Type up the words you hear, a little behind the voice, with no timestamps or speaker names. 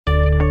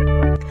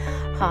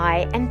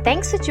Hi, and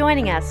thanks for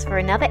joining us for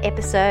another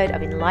episode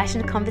of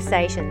Enlightened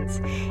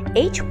Conversations.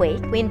 Each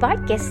week, we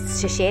invite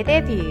guests to share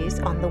their views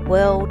on the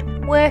world,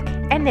 work,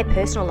 and their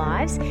personal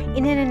lives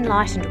in an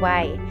enlightened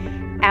way.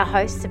 Our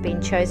hosts have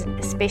been chosen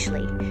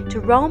especially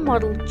to role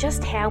model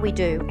just how we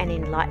do an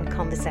enlightened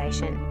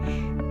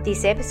conversation.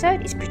 This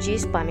episode is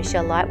produced by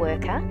Michelle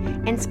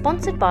Lightworker and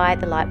sponsored by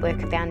the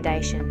Lightworker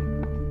Foundation.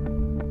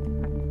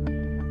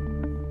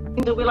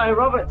 Willow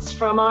Roberts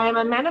from I Am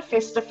a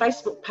Manifestor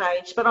Facebook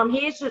page, but I'm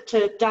here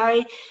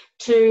today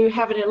to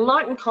have an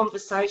enlightened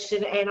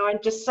conversation, and I'm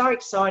just so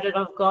excited.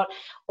 I've got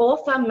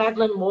author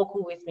Madeleine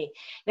with me.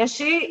 Now,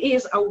 she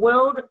is a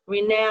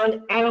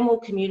world-renowned animal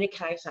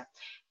communicator.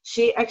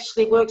 She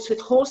actually works with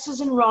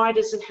horses and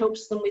riders and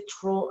helps them with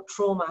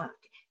trauma.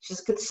 She's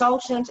a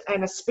consultant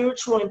and a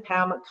spiritual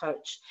empowerment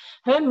coach.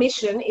 Her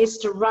mission is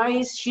to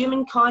raise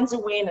humankind's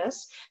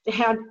awareness to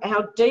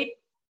how deep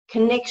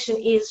connection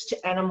is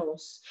to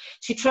animals.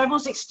 She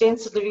travels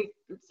extensively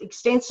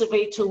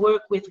to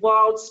work with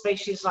wild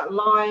species like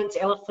lions,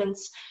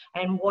 elephants,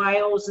 and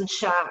whales and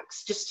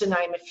sharks, just to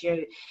name a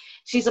few.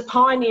 She's a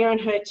pioneer in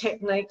her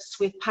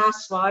techniques with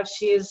past lives.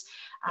 She is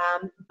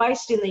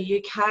based in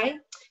the UK.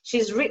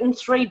 She's written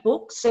 3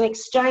 books: An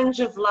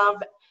Exchange of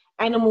Love,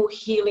 Animal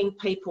Healing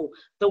People,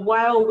 The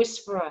Whale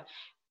Whisperer,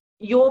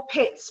 Your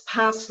Pets'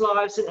 Past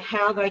Lives and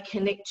How They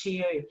Connect to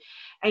You,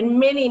 and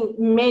many,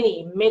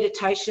 many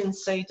meditation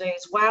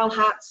CDs, Whale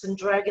Hearts and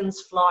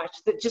Dragon's Flight.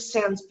 That just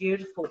sounds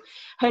beautiful.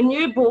 Her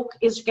new book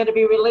is going to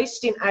be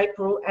released in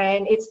April,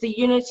 and it's The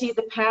Unity,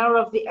 the Power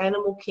of the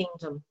Animal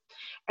Kingdom.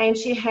 And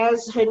she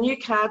has her new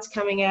cards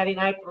coming out in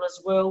April as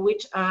well,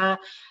 which are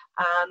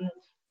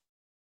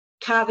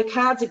the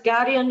cards are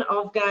Guardian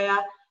of Gaia,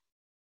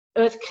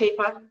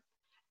 Earthkeeper,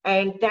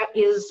 and that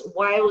is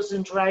Whales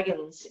and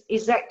Dragons.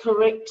 Is that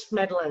correct,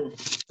 Madeleine?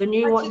 The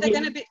new Actually, one.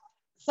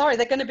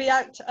 They're going to be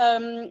out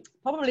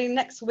probably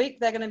next week.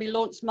 They're going to be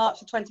launched March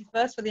the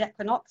 21st for the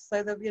equinox,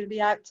 so they're going to be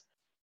out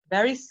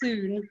very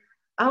soon.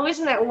 Oh,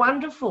 isn't that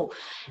wonderful?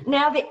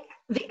 Now,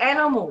 the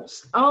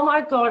animals. Oh my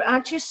God,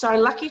 aren't you so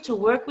lucky to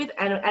work with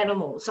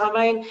animals? I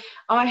mean,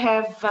 I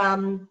have,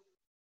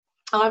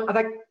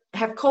 they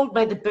have called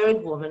me the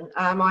bird woman.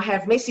 I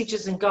have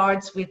messages and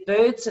guides with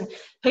birds, and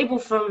people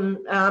from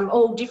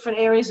all different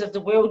areas of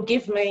the world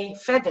give me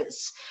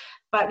feathers.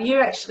 But you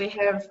actually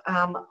have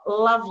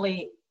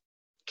lovely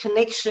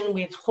connection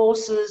with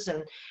horses,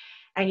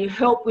 and you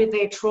help with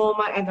their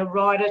trauma, and the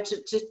rider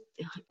to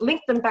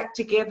link them back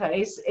together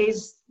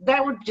is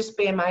that would just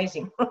be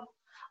amazing.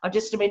 I'm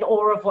just in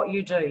awe of what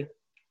you do.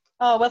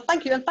 Oh, well,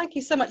 thank you. And thank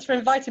you so much for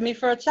inviting me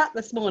for a chat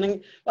this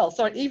morning. Well,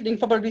 sorry, evening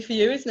probably for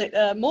you, isn't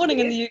it? Morning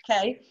in the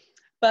UK.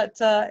 But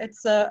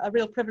it's a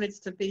real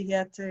privilege to be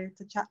here to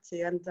chat to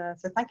you. And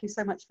so thank you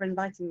so much for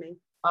inviting me.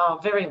 Oh,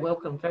 very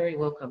welcome, very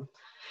welcome.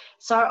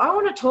 So I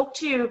want to talk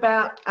to you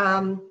about,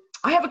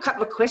 I have a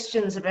couple of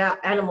questions about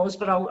animals,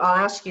 but I'll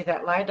ask you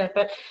that later.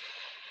 But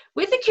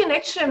with the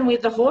connection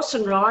with the horse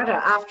and rider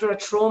after a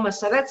trauma,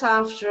 so that's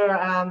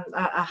after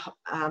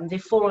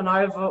they've fallen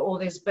over or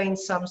there's been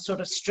some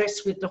sort of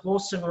stress with the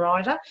horse and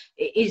rider,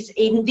 is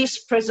in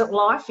this present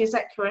life, is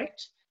that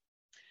correct?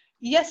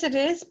 Yes, it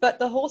is, but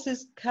the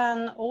horses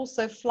can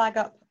also flag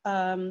up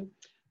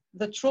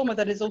the trauma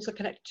that is also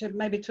connected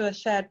maybe to a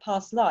shared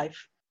past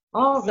life.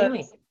 Oh,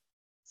 really?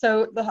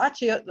 So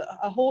actually,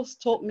 a horse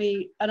taught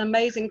me an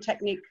amazing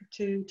technique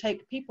to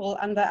take people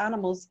and their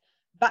animals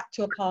back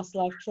to a past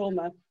life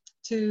trauma,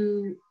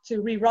 to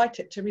rewrite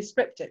it, to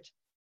rescript it.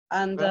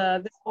 And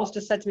this horse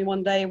just said to me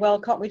one day, well,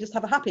 can't we just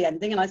have a happy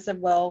ending? And I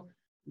said, well,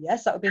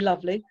 yes, that would be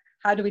lovely.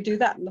 How do we do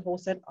that? And the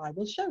horse said, I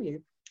will show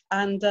you.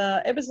 And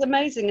it was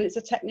amazing, and it's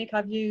a technique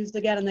I've used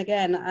again and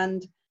again.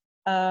 And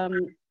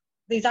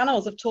these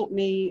animals have taught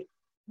me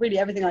really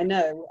everything I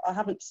know. I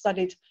haven't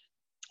studied,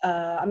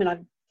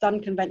 I've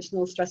done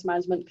conventional stress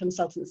management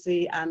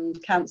consultancy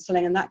and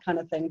counselling and that kind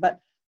of thing, but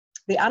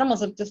the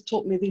animals have just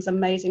taught me these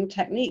amazing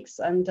techniques.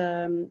 And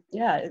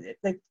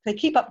they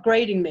keep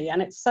upgrading me,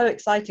 and it's so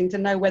exciting to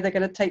know where they're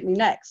going to take me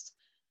next.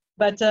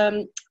 But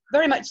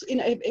very much,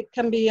 it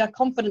can be a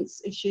confidence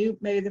issue.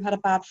 Maybe they've had a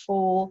bad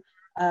fall,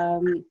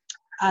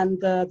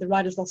 and the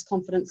rider's lost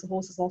confidence, the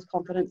horse has lost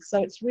confidence.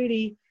 So it's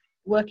really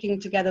working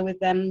together with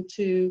them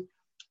to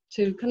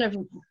kind of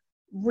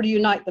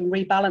reunite them,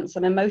 rebalance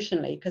them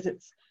emotionally, because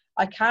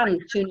I can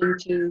tune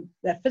into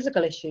their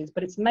physical issues,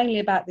 but it's mainly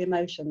about the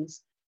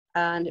emotions,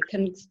 and it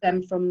can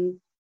stem from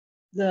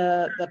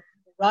the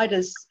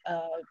rider's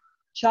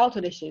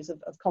childhood issues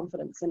of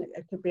confidence, and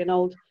it could be an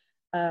old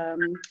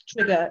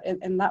trigger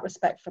in that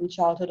respect from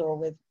childhood, or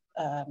with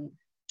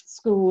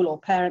school or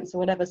parents or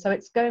whatever. So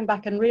it's going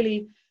back and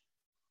really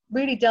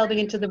delving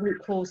into the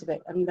root cause of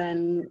it, and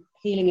then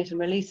healing it and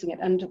releasing it.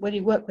 And when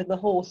you work with the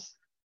horse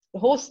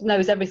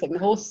knows everything.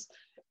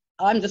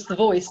 I'm just the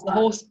voice. The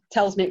horse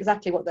tells me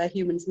exactly what their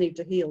humans need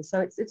to heal.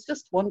 So it's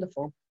just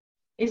wonderful.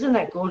 Isn't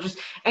that gorgeous?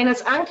 And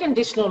it's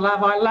unconditional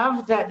love. I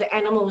love that the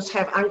animals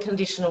have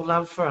unconditional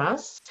love for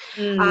us.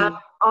 I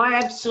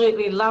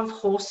absolutely love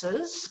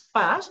horses,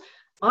 but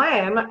I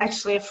am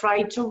actually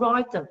afraid to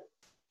ride them.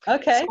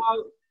 Okay.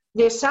 So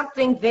there's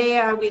something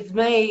there with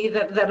me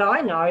that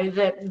I know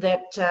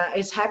that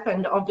has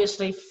happened,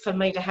 obviously, for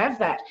me to have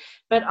that.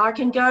 But I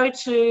can go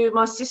to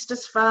my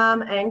sister's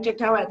farm and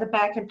go out the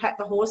back and pat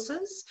the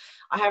horses.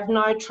 I have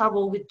no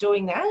trouble with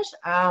doing that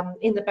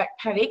in the back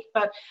paddock,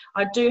 but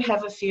I do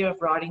have a fear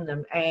of riding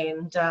them,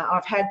 and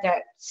I've had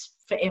that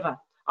forever.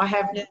 I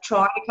have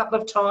tried a couple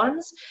of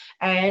times,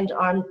 and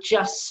I'm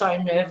just so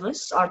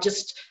nervous. I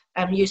just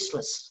am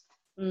useless.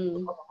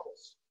 Mm.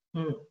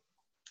 Mm.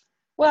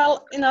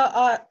 Well,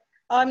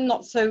 I'm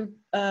not so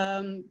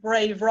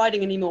brave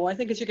riding anymore. I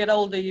think as you get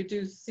older, you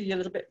do see a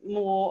little bit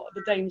more of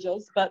the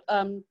dangers, but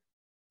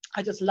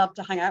I just love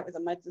to hang out with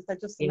them. They're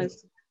just the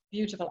most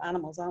beautiful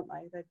animals, aren't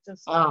they? They're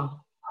just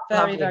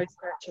very, very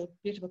spiritual,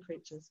 beautiful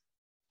creatures.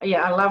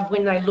 Yeah, I love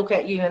when they look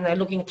at you and they're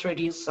looking through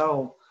to your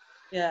soul.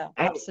 Yeah,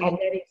 absolutely. And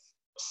that is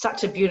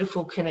such a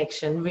beautiful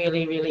connection,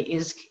 really, really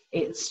is.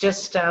 It's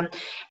just, and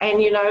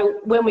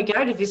when we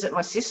go to visit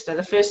my sister,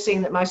 the first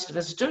thing that most of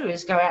us do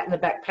is go out in the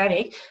back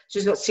paddock.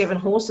 She's got 7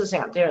 horses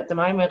out there at the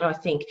moment, I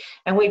think,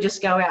 and we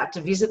just go out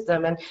to visit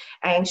them.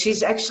 And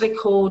she's actually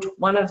called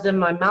one of them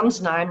my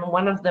mum's name and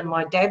one of them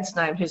my dad's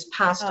name, who's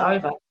passed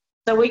over.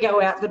 So we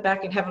go out the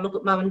back and have a look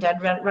at mum and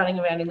dad running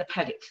around in the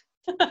paddock.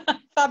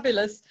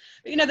 Fabulous.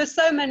 There's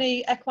so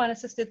many equine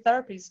assisted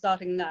therapies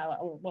starting now,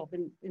 or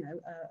been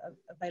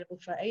available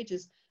for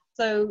ages.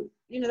 So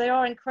they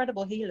are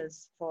incredible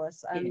healers for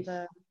us, and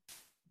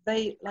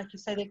they, like you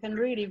say, they can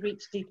really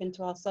reach deep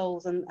into our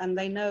souls, and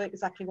they know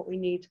exactly what we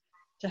need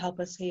to help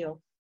us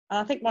heal. And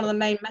I think one of the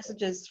main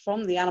messages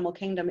from the animal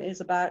kingdom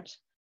is about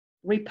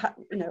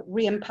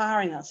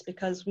re-empowering us,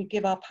 because we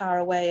give our power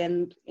away,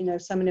 and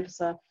so many of us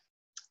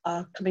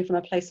are coming from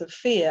a place of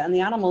fear, and the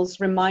animals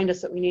remind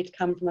us that we need to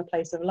come from a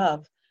place of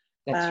love.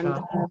 That's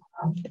right.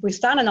 If we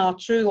stand in our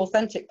true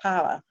authentic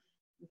power,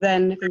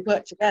 then if we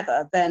work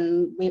together,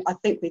 then I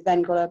think we've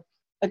then got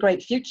a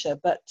great future.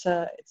 But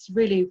it's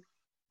really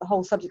the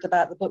whole subject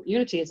about the book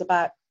Unity is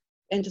about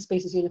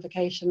interspecies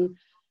unification,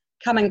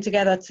 coming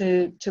together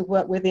to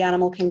work with the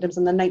animal kingdoms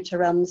and the nature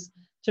realms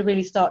to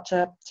really start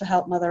to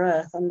help Mother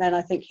Earth. And then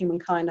I think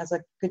humankind has a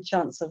good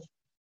chance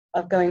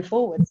of going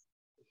forward.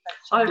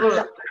 I've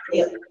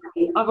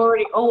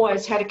already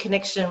always had a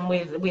connection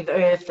with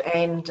Earth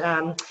and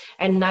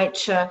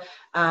nature.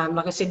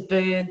 Like I said,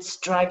 birds,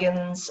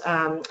 dragons,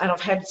 and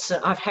I've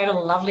had a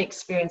lovely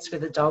experience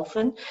with a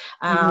dolphin.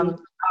 I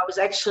was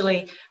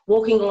actually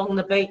walking along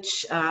the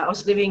beach. I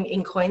was living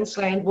in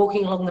Queensland,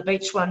 walking along the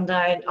beach one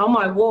day, and on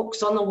my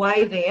walks on the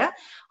way there,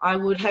 I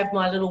would have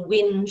my little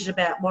whinge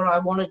about what I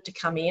wanted to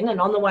come in, and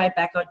on the way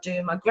back, I'd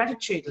do my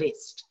gratitude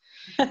list.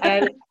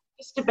 And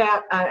just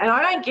about, and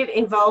I don't get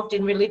involved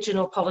in religion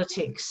or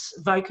politics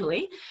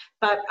vocally,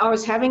 but I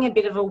was having a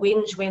bit of a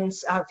whinge when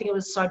I think it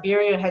was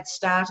Syria had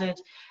started,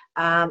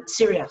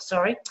 Syria,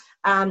 sorry.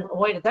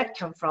 Where did that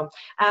come from?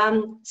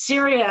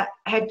 Syria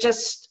had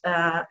just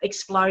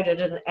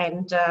exploded,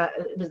 and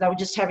they were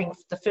just having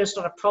the first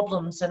lot of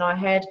problems, and I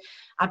had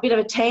a bit of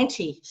a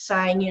tanty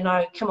saying,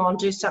 come on,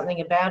 do something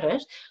about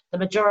it. The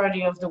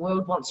majority of the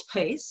world wants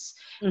peace.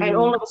 And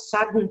all of a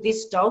sudden,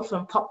 this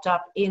dolphin popped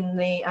up in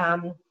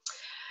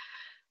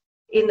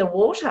the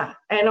water,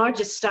 and I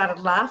just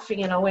started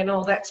laughing, and I went,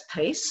 oh, that's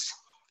peace.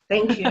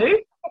 Thank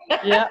you.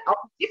 Yeah.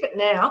 I'll skip it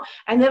now.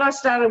 And then I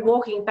started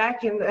walking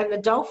back, and the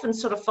dolphin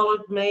sort of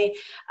followed me.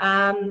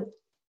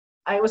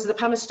 It was the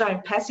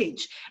Pumice-Stone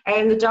Passage,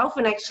 and the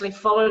dolphin actually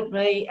followed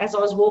me as I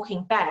was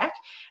walking back.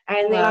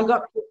 And then I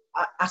got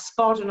a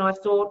spot, and I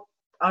thought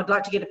I'd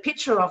like to get a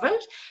picture of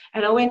it.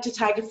 And I went to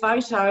take a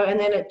photo, and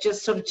then it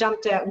just sort of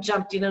jumped out and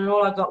jumped in, and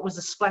all I got was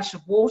a splash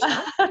of water.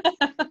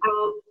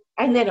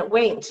 And then it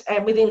went,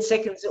 and within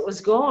seconds it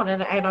was gone.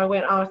 And I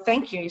went, oh,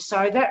 thank you.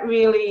 So that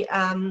really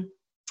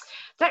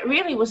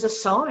was a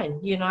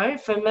sign,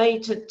 for me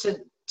to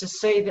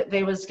see that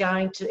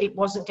it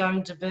wasn't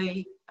going to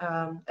be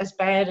as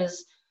bad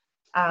as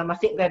I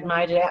think they'd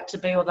made it out to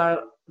be,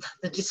 although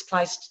the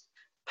displaced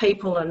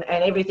people and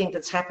everything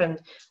that's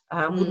happened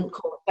wouldn't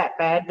call it that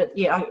bad. But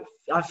yeah,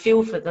 I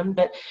feel for them.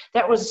 But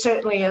that was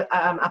certainly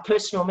a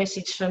personal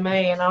message for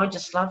me, and I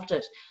just loved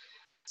it.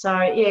 So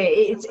yeah,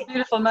 it's a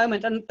beautiful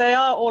moment, and they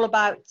are all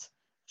about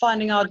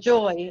finding our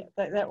joy.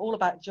 They're all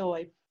about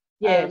joy.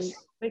 Yes.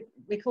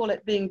 We call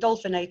it being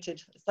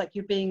dolphinated. It's like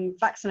you're being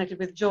vaccinated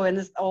with joy,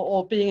 and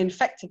or being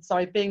infected.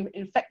 Sorry, being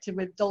infected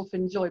with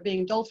dolphin joy,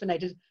 being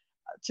dolphinated,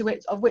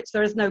 of which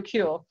there is no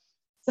cure.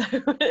 So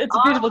it's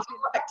beautiful to be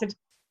infected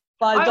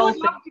by a dolphin. I would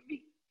love to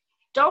be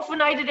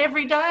dolphinated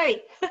every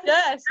day.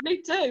 Yes,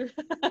 me too.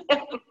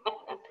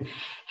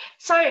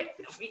 So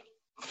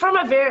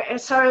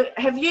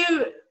have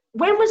you?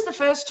 When was the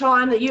first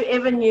time that you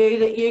ever knew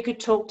that you could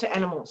talk to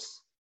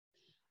animals?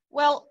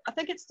 Well, I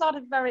think it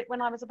started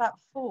when I was about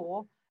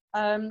 4.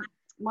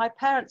 My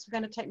parents were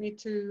going to take me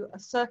to a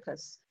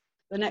circus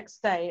the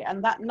next day,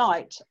 and that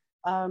night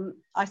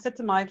I said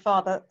to my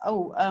father,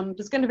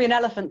 there's going to be an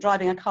elephant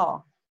driving a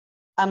car.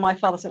 And my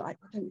father said, I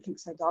don't think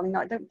so, darling. No,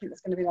 I don't think there's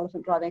going to be an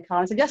elephant driving a car.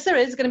 And I said, yes, there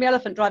is. There's going to be an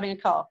elephant driving a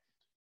car.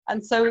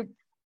 And so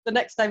the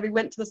next day we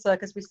went to the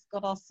circus. We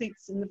got our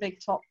seats in the big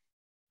top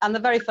and the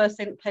very first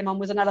thing that came on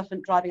was an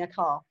elephant driving a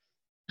car.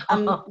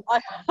 And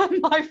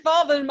my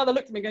father and mother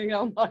looked at me going,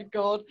 oh my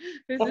God,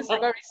 who's this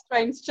very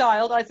strange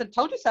child? I said,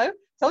 told you so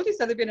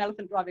there'd be an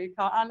elephant driving a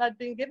car. And I'd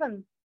been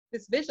given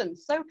this vision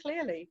so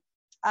clearly.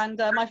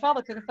 And my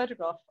father took a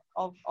photograph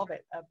of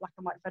it, a black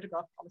and white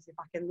photograph, obviously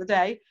back in the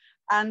day.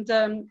 And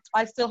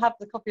I still have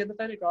the copy of the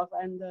photograph.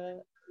 And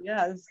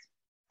there's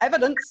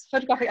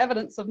photographic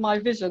evidence of my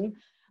vision.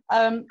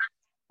 So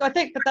I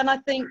think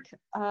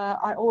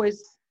I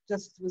always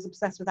just was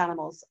obsessed with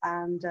animals.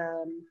 And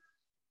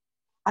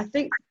I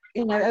think,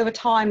 over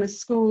time with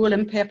school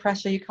and peer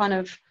pressure, you kind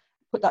of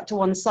put that to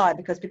one side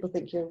because people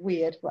think you're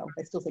weird. Well,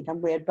 they still think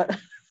I'm weird, but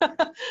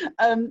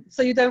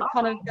so you don't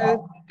kind of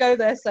go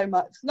there so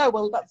much. No,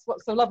 well, that's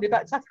what's so lovely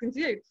about chatting to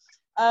you.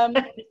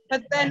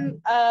 But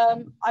then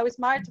I was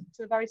married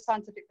to a very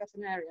scientific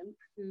veterinarian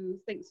who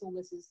thinks all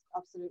this is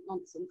absolute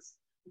nonsense,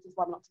 which is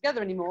why we're not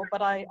together anymore.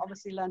 But I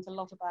obviously learned a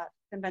lot about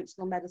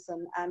conventional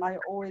medicine, and I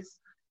always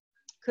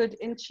could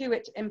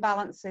intuit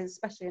imbalances,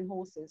 especially in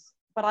horses.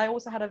 But I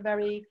also had a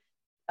very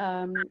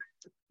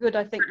good,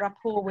 I think,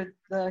 rapport with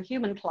the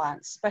human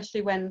clients,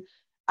 especially when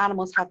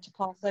animals had to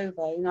pass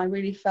over. I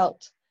really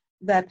felt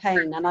their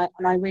pain, and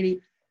I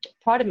really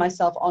prided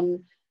myself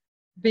on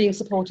being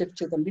supportive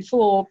to them.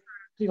 Before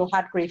people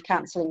had grief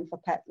counselling for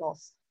pet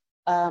loss,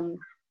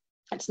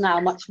 it's now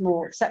much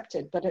more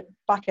accepted. But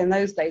back in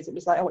those days, it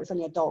was like, oh, it's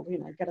only a dog,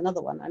 get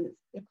another one, and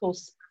of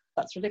course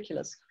that's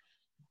ridiculous.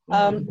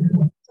 So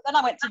then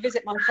I went to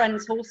visit my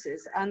friend's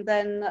horses, and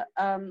then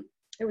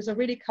it was a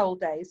really cold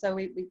day, so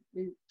we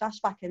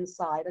dashed back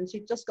inside, and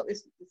she'd just got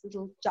this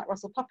little Jack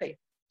Russell puppy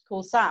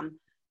called Sam.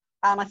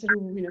 And I said,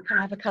 can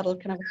I have a cuddle?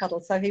 Can I have a cuddle?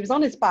 So he was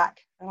on his back,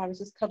 and I was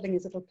just cuddling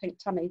his little pink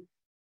tummy.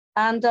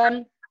 And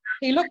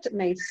he looked at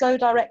me so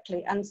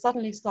directly and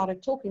suddenly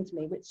started talking to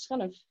me, which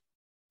kind of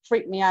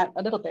freaked me out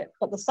a little bit.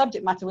 But the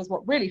subject matter was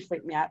what really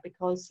freaked me out,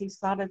 because he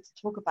started to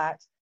talk about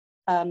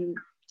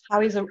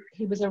how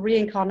he was a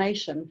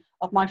reincarnation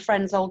of my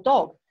friend's old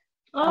dog.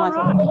 And I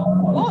thought,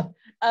 what?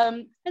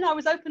 I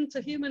was open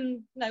to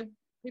human,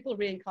 people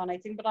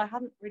reincarnating, but I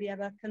hadn't really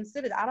ever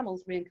considered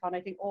animals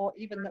reincarnating, or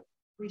even that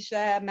we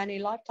share many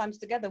lifetimes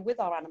together with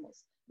our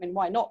animals. I mean,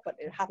 why not? But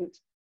it hadn't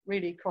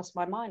really crossed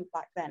my mind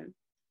back then.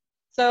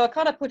 So I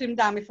kind of put him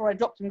down before I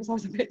dropped him because I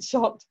was a bit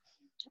shocked.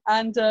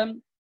 And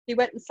he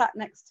went and sat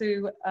next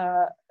to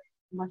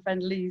my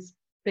friend Lee's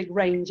big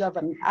range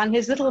oven, and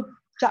his little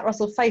Jack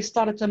Russell face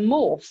started to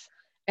morph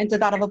into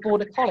that of a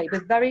border collie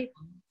with very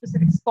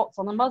specific spots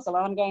on the muzzle.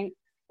 And I'm going,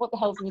 what the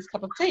hell's in this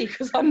cup of tea?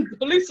 Because I'm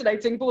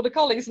hallucinating border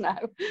collies now.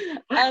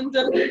 And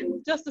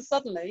just as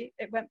suddenly,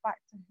 it went back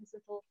to his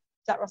little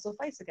Jack Russell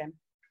face again.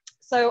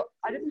 So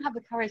I didn't have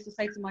the courage to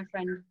say to my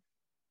friend,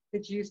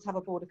 did you used to have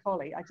a border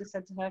collie? I just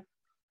said to her,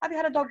 have you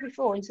had a dog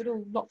before? And she said,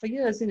 oh, not for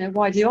years,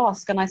 why do you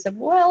ask? And I said,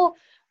 well,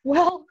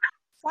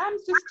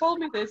 Sam's just told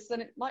me this,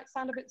 and it might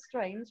sound a bit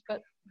strange,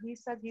 but he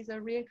said he's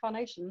a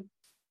reincarnation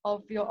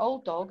of your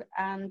old dog,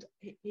 and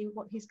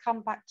he's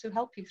come back to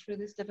help you through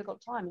this difficult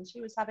time. And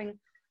she was having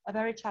a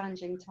very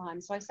challenging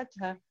time. So I said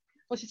to her,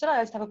 well, she said, I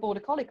used to have a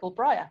border collie called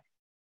Briar.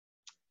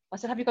 I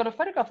said, have you got a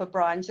photograph of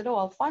Briar? And she said, oh,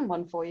 I'll find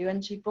one for you.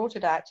 And she brought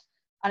it out,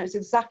 and it's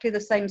exactly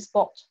the same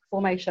spot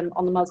formation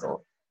on the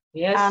muzzle.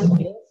 Yes. And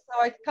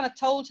so I kind of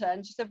told her,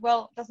 and she said,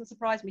 well, it doesn't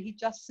surprise me. He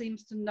just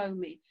seems to know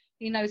me.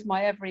 He knows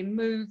my every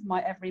move,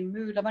 my every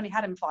mood. I've only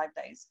had him 5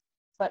 days,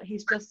 but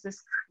he's just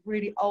this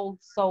really old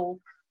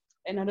soul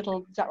in a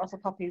little Jack Russell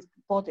puppy's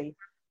body.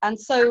 And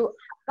so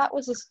that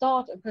was the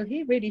start.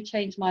 He really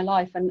changed my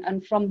life.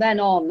 And from then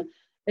on,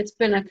 it's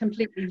been a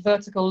completely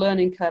vertical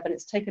learning curve. And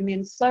it's taken me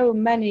in so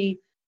many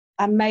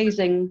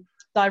amazing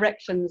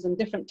directions and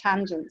different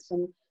tangents.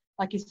 And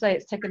like you say,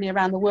 it's taken me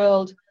around the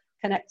world,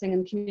 connecting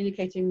and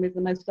communicating with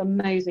the most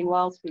amazing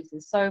wild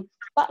species. So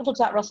that little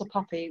Jack Russell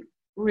puppy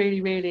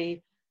really,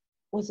 really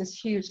was this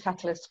huge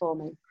catalyst for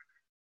me.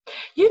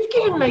 You've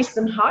given me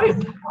some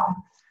hope.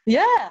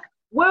 Yeah.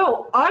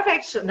 Well, I've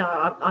actually, no,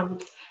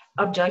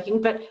 I'm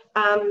joking, but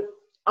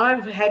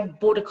I've had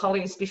border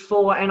collies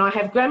before, and I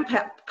have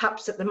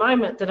grandpups at the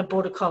moment that are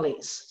border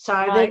collies.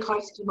 So they're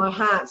close to my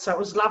heart. So it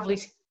was lovely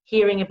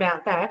hearing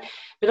about that.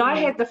 But I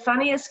had the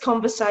funniest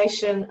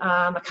conversation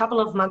a couple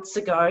of months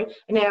ago.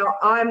 Now,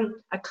 I'm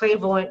a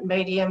clairvoyant,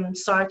 medium,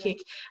 psychic,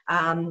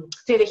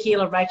 theta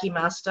healer, Reiki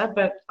master,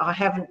 but I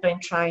haven't been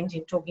trained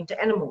in talking to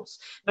animals.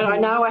 But I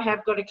know I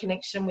have got a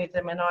connection with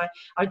them, and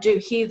I do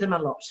hear them a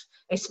lot,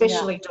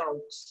 especially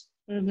dogs.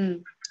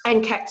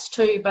 And cats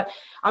too. But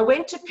I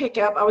went to pick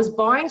up, I was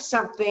buying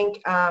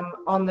something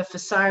on the for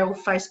sale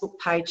Facebook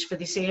page for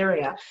this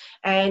area,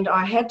 and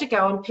I had to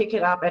go and pick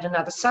it up at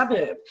another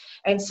suburb.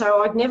 And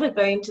so I'd never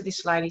been to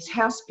this lady's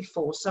house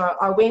before. So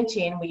I went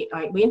in, we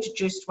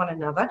introduced one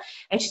another,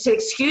 and she said,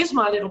 excuse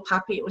my little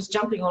puppy, it was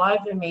jumping all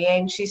over me.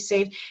 And she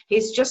said,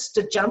 he's just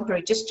a jumper,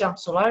 he just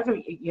jumps all over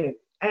you.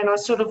 And I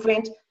sort of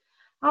went,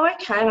 oh,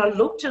 okay. And I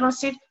looked and I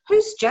said,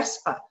 who's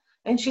Jasper?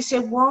 And she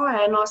said,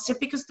 why? And I said,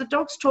 because the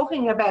dog's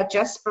talking about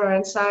Jasper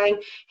and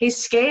saying he's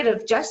scared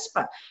of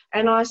Jasper.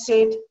 And I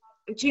said,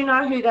 do you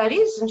know who that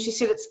is? And she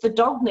said, it's the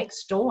dog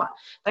next door.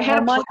 They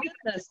had Oh my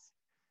goodness.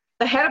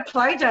 They had a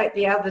play date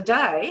the other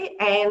day,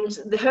 and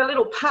her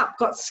little pup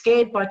got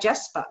scared by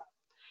Jasper.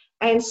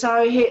 And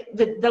so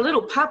the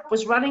little pup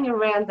was running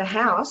around the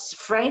house,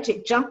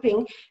 frantic,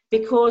 jumping,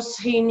 because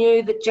he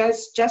knew that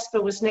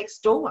Jasper was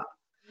next door.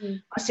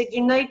 Mm. I said,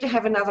 you need to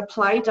have another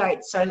play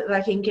date so that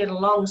they can get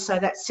along, so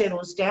that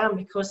settles down,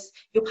 because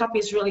your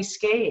puppy's really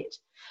scared.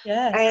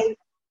 Yes. And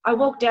I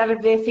walked out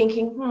of there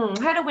thinking,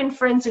 how to win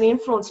friends and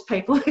influence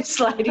people. This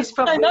lady's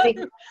probably I know.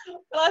 thinking.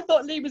 Well, I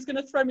thought Lee was going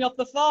to throw me off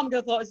the farm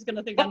because I thought he's going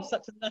to think I'm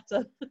such a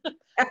nutter.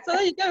 So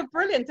there you go.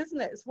 Brilliant,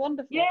 isn't it? It's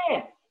wonderful.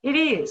 Yeah, it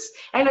is.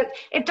 And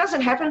it doesn't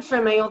happen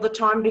for me all the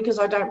time because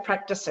I don't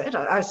practice it,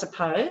 I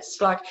suppose.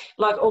 Like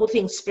all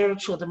things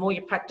spiritual, the more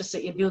you practice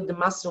it, you build the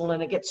muscle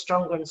and it gets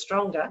stronger and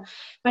stronger.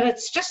 But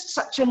it's just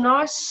such a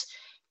nice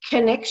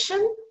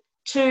connection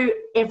to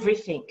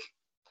everything.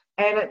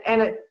 And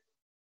it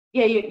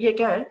yeah, you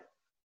go.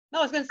 No,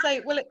 I was going to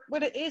say, well,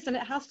 it is, and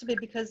it has to be,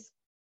 because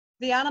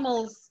the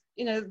animals,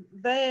 you know,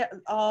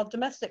 our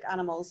domestic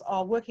animals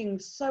are working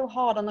so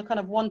hard on a kind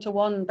of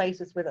one-to-one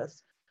basis with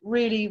us,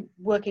 really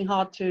working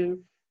hard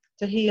to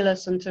heal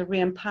us and to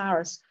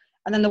re-empower us.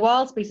 And then the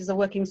wild species are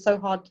working so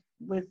hard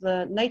with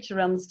the nature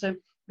realms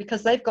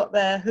because they've got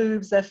their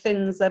hooves, their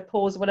fins, their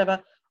paws,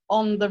 whatever,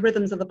 on the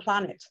rhythms of the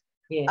planet.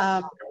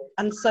 Yes.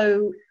 And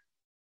so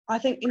I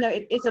think, you know,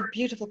 it is a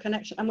beautiful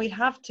connection, and we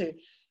have to.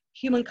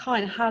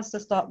 Humankind has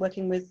to start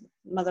working with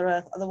Mother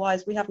Earth,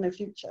 otherwise we have no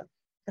future.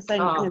 Because then,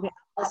 you know, the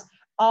animals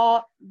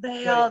are,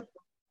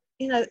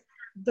 you know,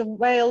 the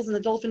whales and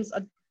the dolphins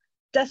are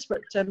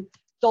desperate to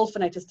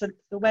dolphinate us.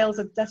 The whales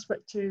are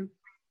desperate to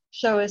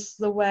show us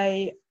the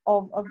way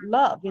of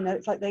love. You know,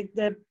 it's like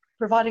they're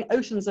providing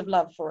oceans of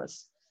love for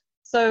us.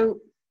 So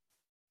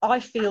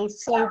I feel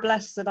so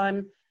blessed that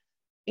I'm,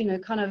 you know,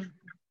 kind of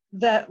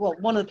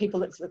one of the people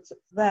that's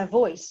their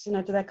voice, you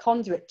know, to their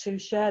conduit to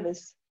share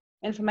this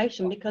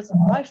information, because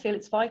I feel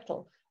it's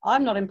vital.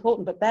 I'm not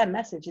important, but their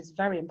message is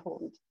very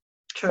important.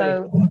 True.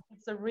 So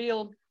it's a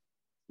real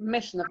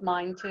mission of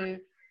mine to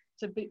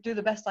do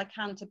the best I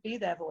can to be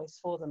their voice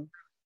for them.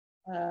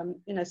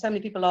 You know, so many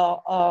people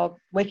are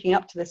waking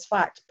up to this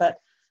fact, but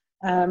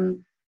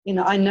you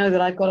know, I know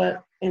that I've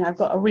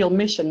got a real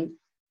mission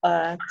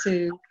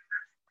to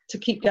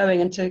keep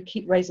going and to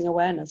keep raising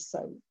awareness.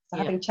 So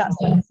having chats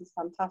like this is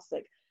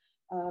fantastic.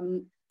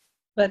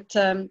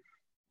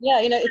 Yeah,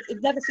 you know,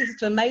 it never ceases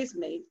to amaze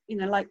me, you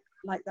know, like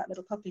that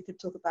little puppy could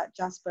talk about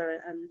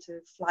Jasper and to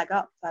flag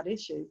up that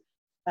issue.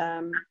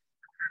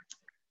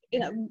 You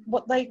know,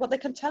 what they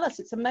can tell us,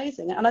 it's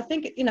amazing. And I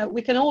think, you know,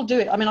 we can all do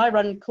it. I mean, I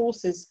run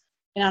courses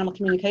in animal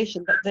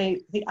communication, but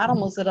the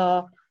animals that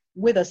are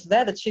with us,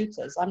 they're the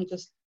tutors. I'm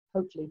just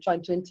hopefully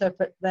trying to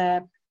interpret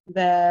their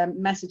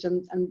message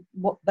and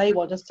what they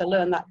want us to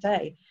learn that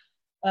day.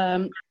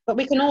 But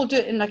we can all do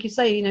it. And like you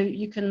say, you know,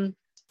 you can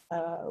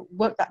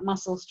work that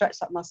muscle, stretch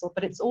that muscle,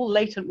 but it's all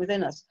latent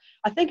within us.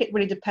 I think it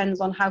really depends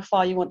on how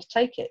far you want to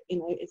take it. You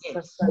know, it's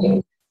just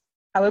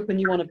how open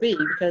you want to be,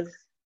 because,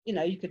 you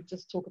know, you could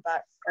just talk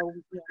about, oh,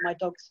 you know, my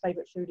dog's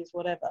favorite food is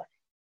whatever.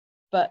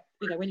 But,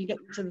 you know, when you get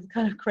into the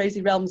kind of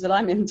crazy realms that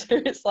I'm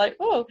into, it's like,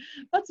 oh,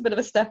 that's a bit of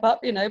a step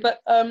up, you know,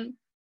 but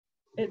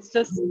it's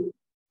just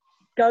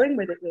going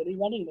with it, really,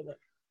 running with it.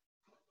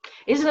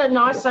 Isn't it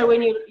nice though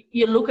when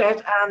you look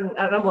at, I don't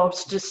know, well, I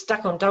was just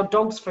stuck on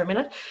dogs for a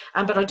minute,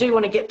 but I do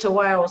want to get to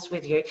whales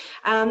with you,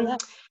 and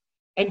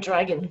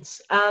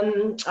dragons.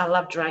 I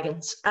love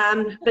dragons.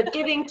 But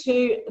getting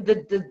to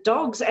the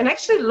dogs and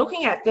actually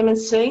looking at them and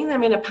seeing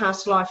them in a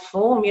past life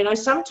form, you know,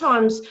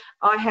 sometimes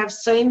I have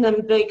seen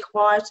them be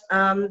quite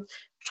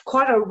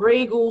a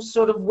regal,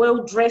 sort of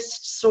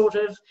well-dressed sort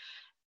of,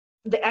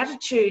 the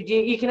attitude,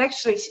 you can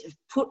actually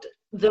put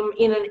them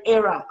in an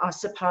era, I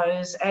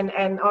suppose, and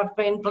I've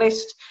been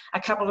blessed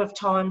a couple of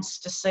times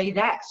to see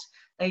that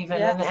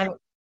even, and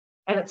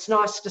it's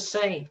nice to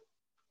see.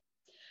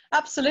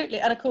 Absolutely.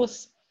 And of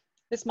course,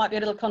 this might be a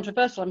little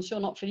controversial, I'm sure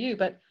not for you,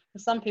 but for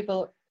some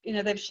people, you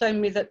know, they've shown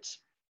me that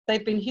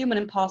they've been human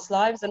in past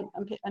lives, and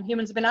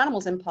humans have been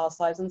animals in past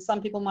lives, and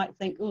some people might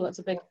think, oh, that's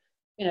a big,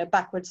 you know,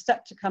 backward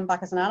step to come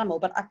back as an animal,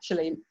 but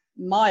actually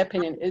my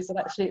opinion is that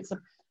actually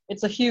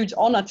it's a huge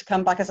honor to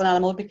come back as an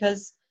animal,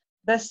 because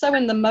they're so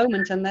in the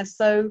moment, and they're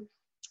so,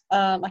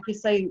 like you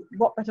say,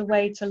 what better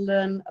way to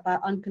learn about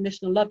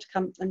unconditional love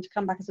than to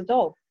come back as a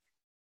dog?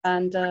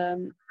 And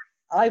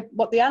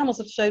what the animals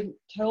have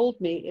told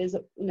me is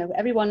that, you know,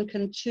 everyone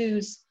can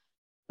choose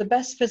the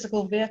best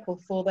physical vehicle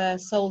for their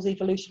soul's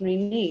evolutionary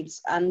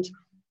needs. And,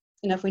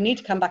 you know, if we need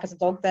to come back as a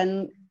dog,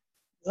 then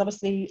there's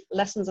obviously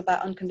lessons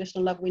about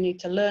unconditional love we need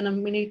to learn,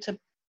 and we need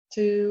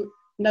to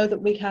know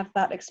that we have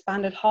that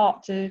expanded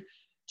heart to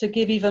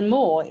give even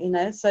more, you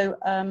know. So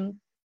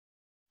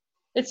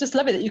it's just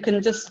lovely that you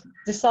can just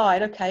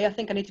decide, okay, I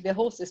think I need to be a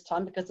horse this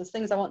time, because there's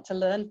things I want to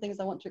learn, things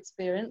I want to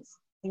experience,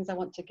 things I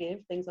want to give,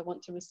 things I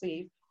want to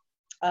receive.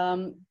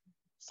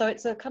 So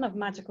it's a kind of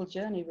magical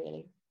journey,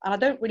 really. And I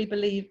don't really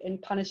believe in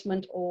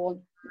punishment or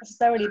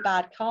necessarily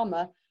bad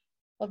karma.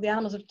 What the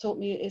animals have taught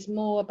me is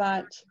more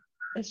about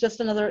it's just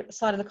another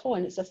side of the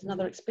coin. It's just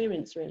another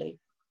experience, really.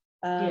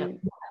 And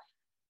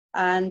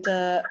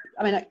I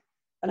mean,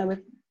 I know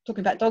we're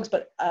talking about dogs,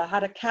 but I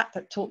had a cat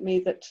that taught me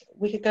that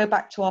we could go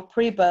back to our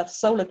pre-birth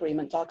soul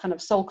agreement, our kind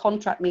of soul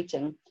contract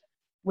meeting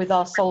with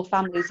our soul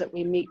families that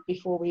we meet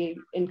before we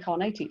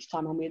incarnate each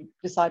time, and we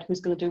decide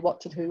who's going to do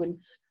what to who, and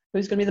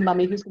who's going to be the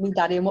mummy, who's going to be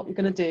daddy, and what we're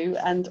going to do,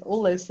 and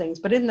all those things.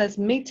 But in this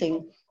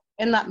meeting,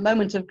 in that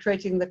moment of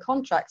creating the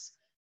contracts,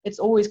 it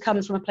always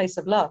comes from a place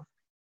of love.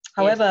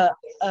 However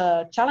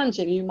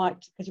challenging you might,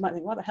 because you might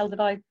think, why the hell did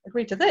I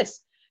agree to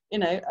this? You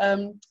know,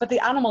 but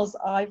the animals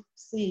I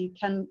see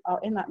are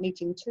in that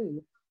meeting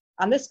too.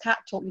 And this cat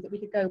taught me that we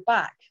could go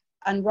back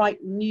and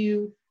write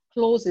new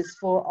clauses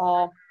for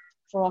our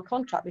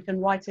contract. We can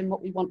write in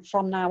what we want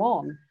from now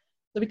on,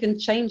 so we can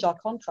change our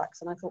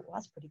contracts. And I thought, well,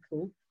 that's pretty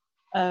cool.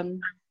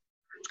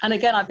 And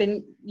again, I've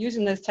been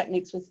using those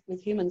techniques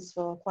with humans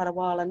for quite a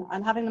while,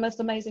 and having the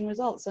most amazing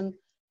results. And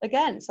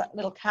again, it's that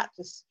little cat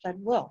just said,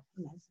 well,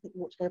 you know, I think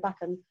you ought to go back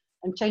and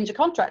change your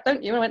contract,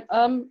 don't you? And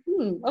I went,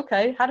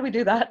 okay, how do we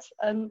do that?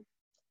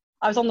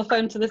 I was on the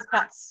phone to this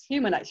cat's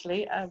human,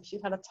 actually.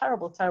 She'd had a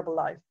terrible, terrible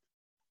life.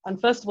 And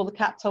first of all, the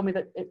cat told me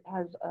that it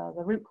had,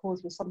 the root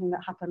cause was something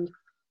that happened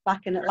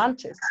back in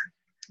Atlantis,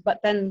 but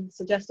then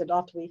suggested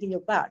after we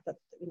healed that,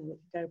 you know, we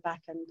could go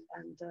back and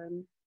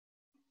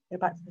go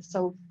back to the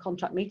soul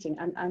contract meeting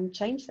and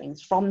change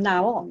things from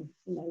now on.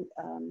 You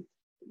know,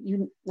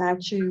 you now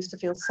choose to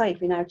feel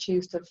safe. You now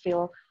choose to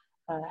feel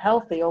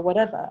healthy or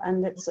whatever.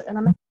 And it's an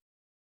amazing.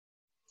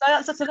 So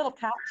that's just a little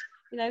cat.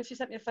 You know, she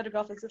sent me a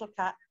photograph of this little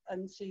cat,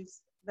 and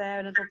she's there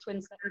in a little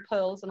twin set in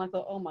pearls. And I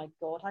thought, oh my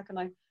God, how can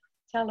I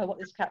tell her what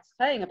this cat's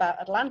saying about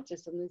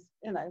Atlantis and this,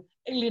 you know,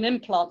 alien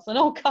implants and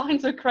all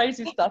kinds of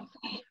crazy stuff?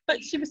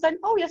 But she was saying,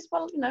 oh yes,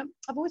 well, you know,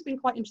 I've always been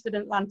quite interested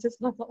in Atlantis.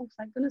 And I thought, oh,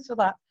 thank goodness for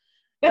that.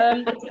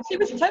 She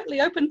was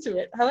totally open to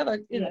it. However,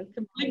 you know,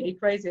 completely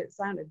crazy it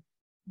sounded.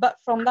 But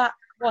from that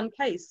one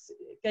case,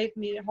 it gave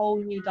me a whole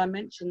new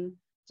dimension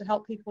to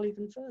help people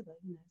even further.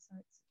 You know, so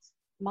it's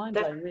mind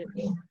blowing,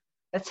 really.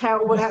 That's how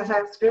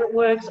spirit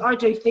works. I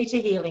do theta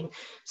healing.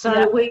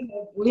 So we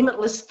have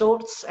limitless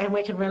thoughts, and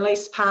we can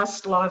release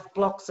past life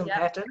blocks and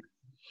patterns.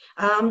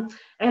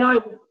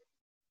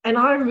 And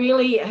I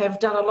really have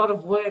done a lot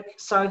of work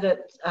so that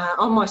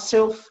on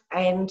myself,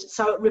 and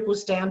so it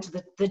ripples down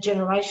to the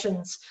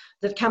generations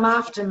that come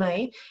after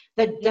me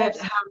that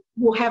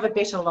will have a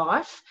better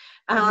life.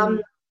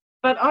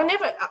 But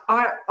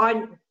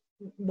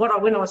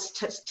when I was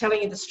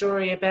telling you the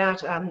story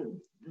about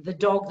the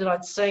dog that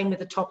I'd seen with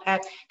the top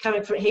hat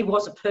coming from, he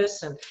was a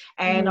person,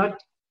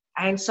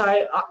 and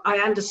so I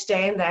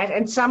understand that.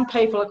 And some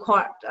people are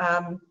quite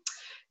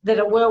that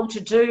are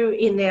well-to-do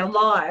in their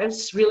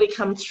lives really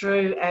come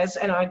through as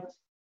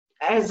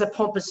a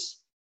pompous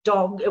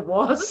dog it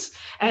was,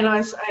 and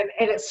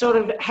it sort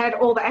of had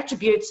all the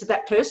attributes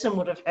that person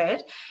would have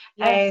had,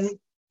 and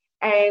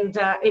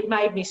it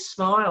made me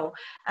smile.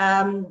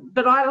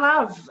 But I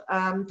love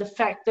the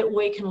fact that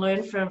we can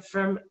learn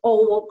from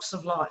all walks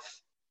of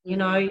life. You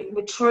know,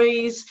 with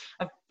trees.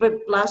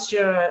 Last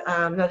year,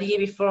 no, the year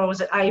before, I was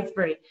at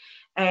Avebury,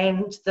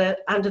 and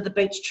under the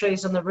beech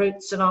trees on the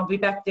roots, and I'll be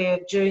back there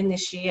June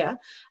this year.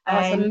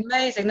 That's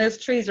amazing. Those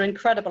trees are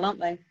incredible, aren't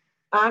they?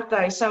 Aren't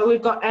they? So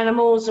we've got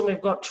animals, and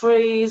we've got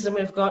trees, and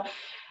we've got,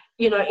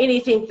 you know,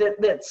 anything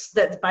that's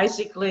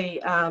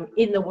basically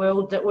in the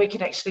world that we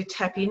can actually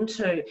tap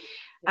into.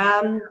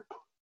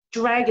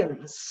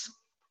 Dragons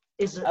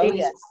is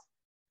yes.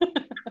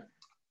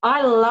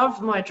 I love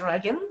my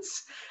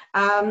dragons.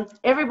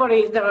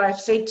 Everybody that I've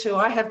said to,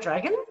 I have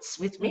dragons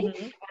with me,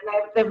 and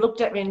they've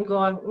looked at me and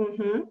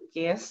gone,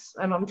 yes.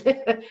 And I'm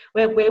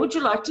where would you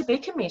like to be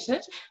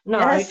committed? No.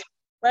 Yes.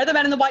 Where are the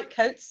men in the white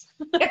coats?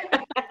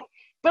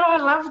 But I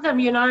love them,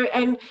 you know,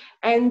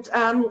 and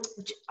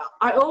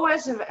I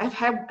always have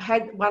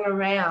had one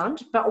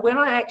around. But when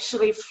I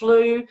actually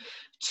flew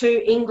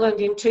to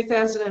England in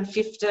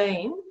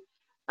 2015,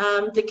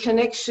 the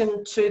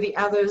connection to the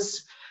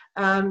others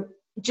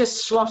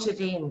just slotted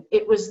in.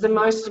 It was the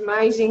most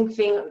amazing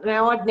thing.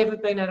 Now, I'd never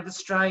been out of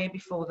Australia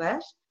before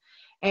that,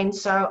 and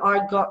so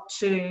I got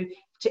to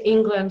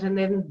England, and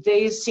then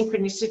these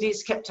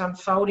synchronicities kept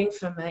unfolding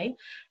for me.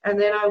 And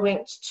then I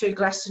went to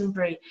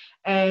Glastonbury,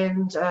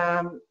 and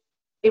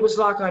it was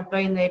like I'd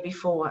been there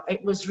before.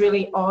 It was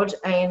really odd,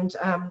 and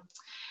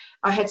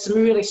I had some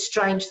really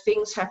strange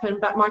things happen,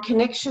 but my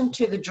connection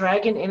to the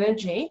dragon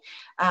energy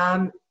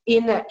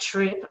in that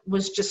trip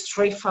was just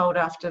threefold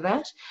after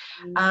that.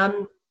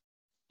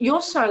 You're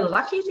so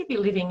lucky to be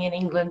living in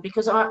England,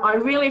 because I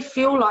really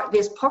feel like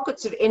there's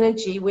pockets of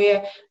energy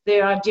where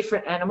there are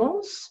different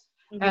animals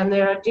and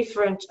there are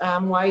different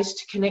ways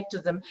to connect to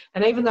them.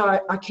 And even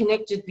though I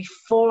connected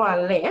before I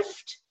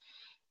left,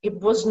 it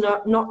was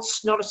not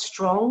a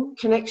strong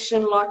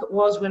connection like it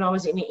was when I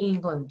was in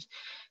England.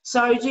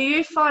 So do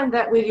you find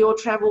that with your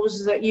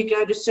travels that you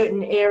go to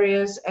certain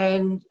areas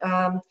and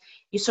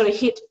you sort of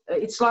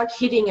it's like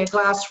hitting a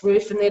glass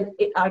roof, and then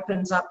it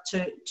opens up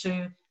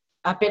to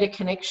a better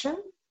connection?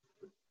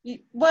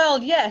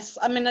 Well, yes.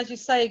 I mean, as you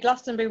say,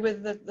 Glastonbury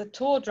with the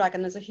tour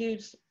dragon, there's a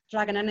huge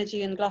dragon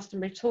energy in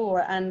Glastonbury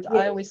tour, and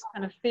Yes. I always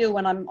kind of feel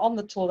when I'm on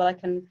the tour that I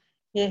can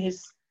hear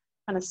his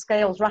kind of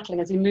scales rattling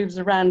as he moves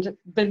around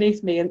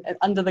beneath me and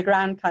under the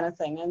ground kind of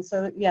thing. And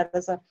so, yeah,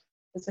 there's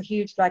a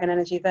huge dragon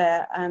energy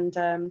there. And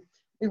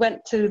we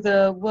went to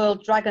the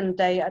World Dragon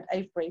Day at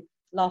Avebury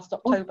last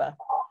October.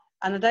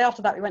 And the day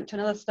after that, we went to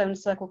another stone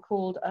circle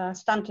called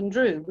Stanton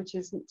Drew, which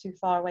isn't too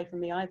far away from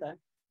me either.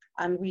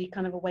 And we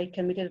kind of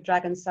awakened, we did a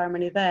dragon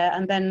ceremony there.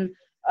 And then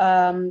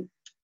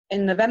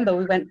in November,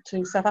 we went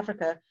to South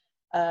Africa,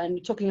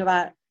 and talking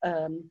about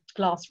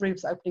glass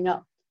roofs opening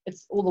up.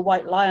 It's all the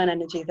white lion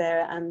energy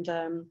there. And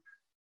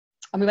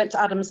we went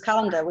to Adam's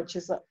Calendar, which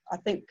is, I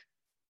think,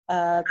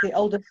 the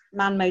oldest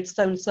man-made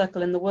stone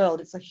circle in the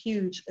world. It's a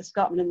huge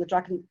escarpment in the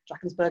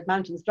Drakensberg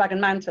Mountains, Dragon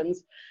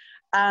Mountains.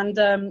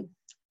 And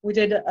we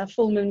did a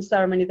full moon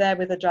ceremony there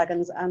with the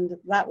dragons, and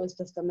that was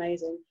just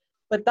amazing.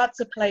 But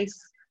that's a place,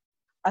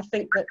 I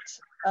think,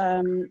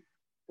 that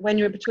when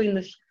you're between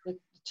the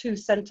two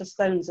center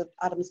stones of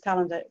Adam's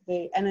Calendar,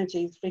 the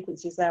energy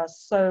frequencies there are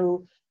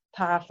so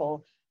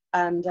powerful,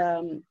 and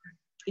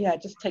yeah,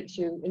 it just takes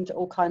you into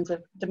all kinds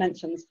of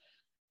dimensions.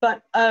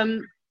 But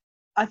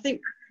I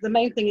think the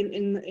main thing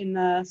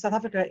in South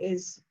Africa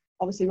is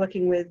obviously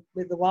working with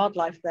the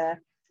wildlife there,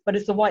 but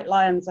it's the white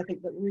lions, I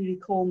think, that really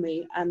call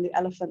me, and the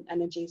elephant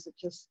energies are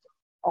just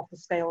off the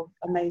scale,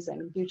 amazing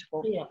and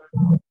beautiful. Yeah.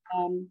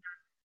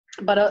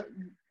 But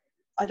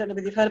I don't know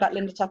if you've heard about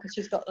Linda Tucker.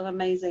 She's got an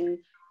amazing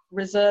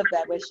reserve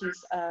there where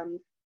she's kind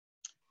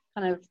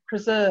of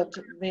preserved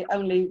the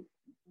only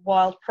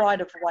wild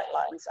pride of the white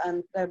lions.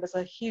 And there was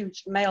a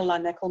huge male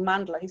lion there called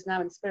Mandela. He's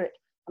now in spirit,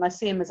 and I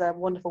see him as a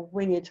wonderful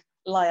winged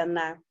lion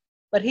now.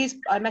 But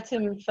I met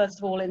him first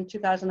of all in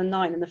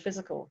 2009 in the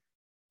physical,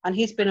 and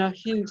he's been a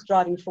huge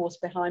driving force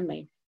behind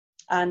me.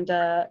 And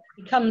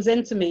he comes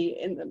into me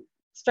in the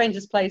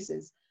strangest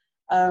places,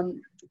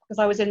 because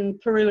I was in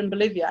Peru and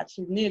Bolivia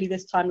actually nearly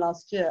this time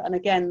last year, and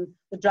again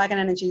the dragon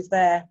energy is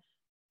there.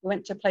 We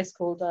went to a place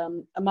called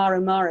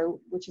Amaru Maru,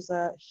 which is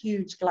a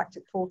huge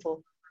galactic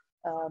portal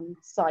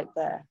site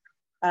there,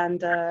 and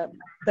there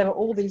were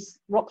all these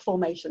rock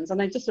formations, and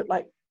they just looked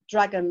like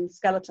dragon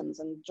skeletons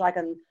and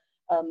dragon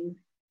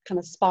kind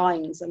of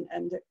spines, and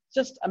it's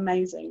just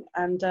amazing.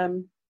 And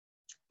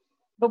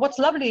but what's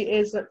lovely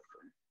is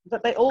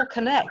that they all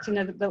connect. You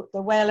know,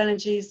 the whale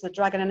energies, the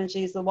dragon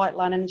energies, the white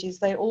lion energies,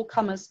 they all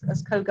come as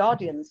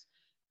co-guardians.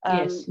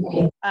 Yes.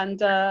 And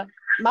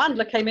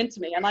Mandela came into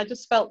me, and I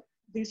just felt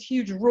these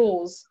huge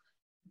roars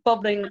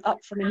bubbling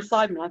up from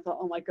inside me. I thought,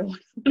 oh my God,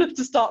 I'm going to have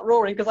to start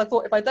roaring, because I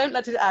thought if I don't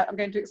let it out, I'm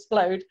going to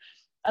explode.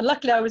 And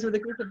luckily I was with a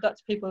group of Dutch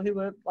people who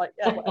were like,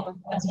 yeah, whatever,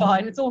 it's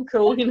fine, it's all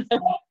cool, you know.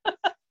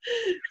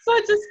 So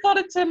I just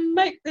started to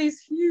make these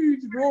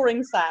huge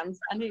roaring sounds,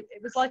 and it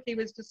was like he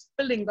was just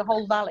filling the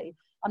whole valley.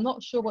 I'm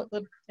not sure what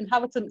the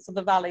inhabitants of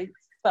the valley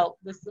felt.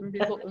 Somebody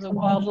thought there was a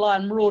wild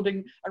lion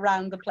roaring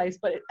around the place,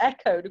 but it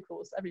echoed, of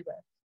course,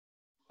 everywhere.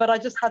 But I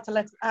just had to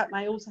let it out, and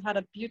I also had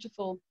a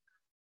beautiful,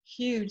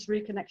 huge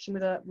reconnection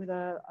with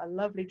a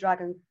lovely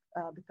dragon,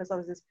 because I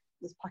was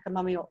this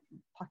Pachamama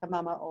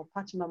or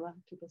Pachamama,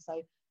 people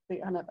say, the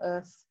kind of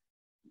earth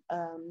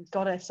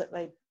goddess that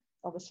they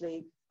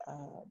obviously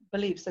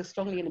believe so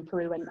strongly in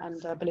Peru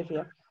and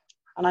Bolivia,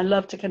 and I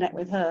love to connect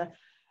with her.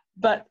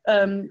 But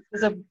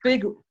there's a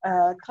big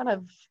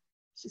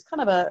she's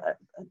kind of a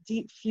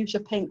deep fuchsia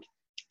pink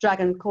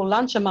dragon called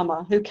Lancha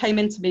Mama, who came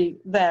into me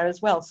there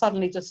as well,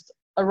 suddenly just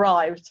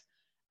arrived.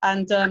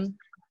 And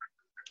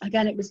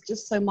again, it was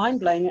just so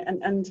mind-blowing,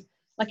 and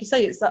like you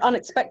say, it's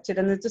unexpected,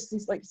 and there's just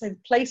these, like you say,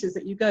 places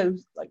that you go,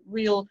 like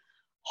real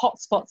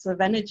hotspots of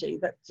energy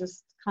that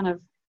just kind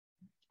of,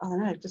 I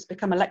don't know, just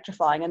become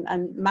electrifying,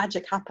 and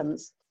magic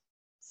happens.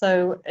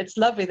 So it's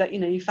lovely that, you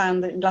know, you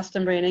found that in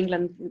Glastonbury in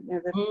England, you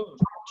know,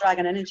 the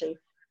dragon energy.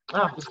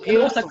 Oh, and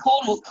also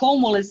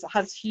Cornwall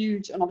has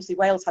huge, and obviously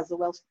Wales has the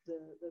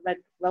red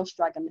Welsh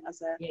dragon as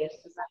that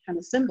kind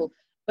of symbol.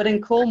 But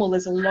in Cornwall,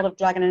 there's a lot of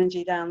dragon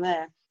energy down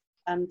there.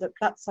 And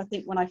that's, I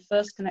think, when I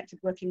first connected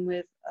working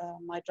with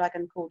my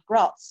dragon called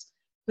Graz,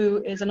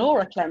 who is an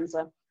aura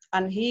cleanser.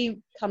 And he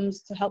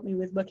comes to help me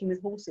with working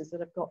with horses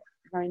that have got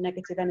very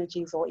negative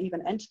energies or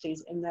even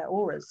entities in their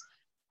auras.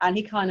 And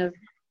he kind of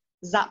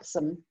zaps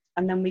them.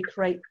 And then we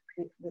create,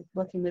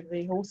 working with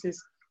the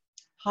horses'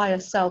 higher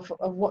self,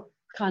 of what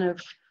kind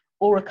of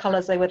aura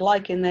colors they would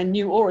like in their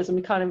new auras. And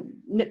we kind of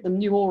knit them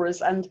new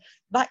auras. And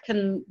that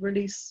can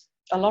release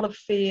a lot of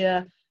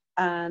fear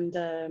and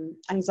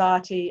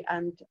anxiety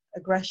and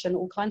aggression,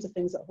 all kinds of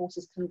things that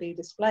horses can be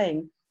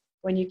displaying.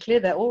 When you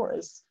clear their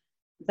auras,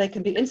 they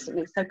can be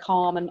instantly so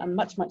calm and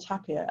much, much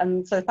happier.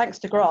 And so thanks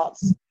to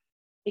Graz,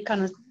 he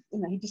kind of, you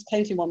know, he just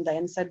came to me one day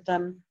and said,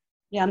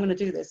 yeah, I'm going to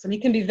do this. And he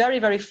can be very,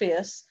 very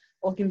fierce,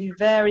 or he can be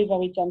very,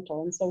 very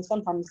gentle. And so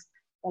sometimes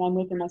when I'm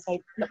with him, I say,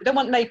 look, we don't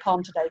want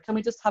napalm today. Can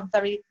we just have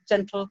very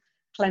gentle,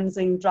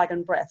 cleansing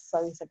dragon breath?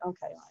 So he said,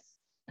 okay,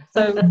 right.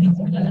 So he's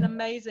been an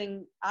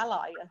amazing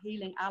ally, a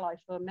healing ally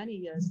for many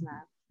years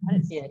now.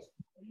 And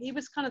he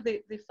was kind of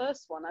the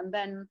first one, and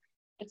then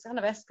it's kind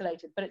of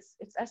escalated, but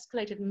it's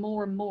escalated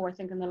more and more, I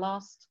think, in the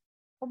last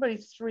probably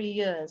 3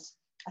 years.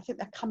 I think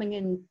they're coming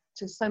in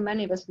to so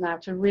many of us now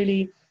to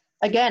really,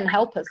 again,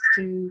 help us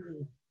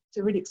to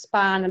really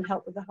expand and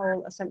help with the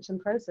whole ascension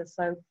process.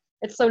 So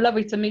it's so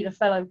lovely to meet a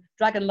fellow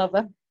dragon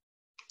lover,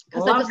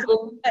 because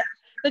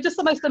they're just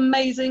the most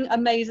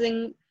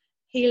amazing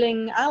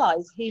healing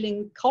allies,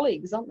 healing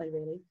colleagues, aren't they,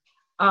 really?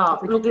 Oh,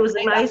 look, it was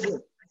amazing.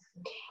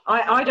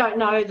 I don't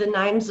know the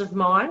names of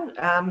mine.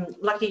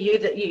 Lucky you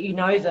that you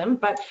know them.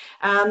 But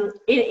I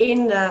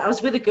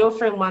was with a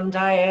girlfriend one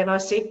day, and I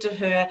said to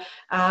her,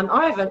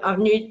 I have a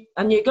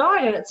new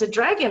guide, and it's a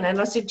dragon. And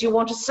I said, do you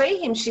want to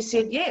see him? She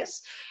said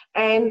yes.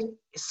 And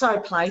so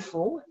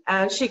playful.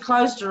 She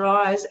closed her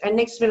eyes, and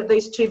next minute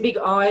these two big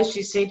eyes,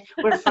 she said,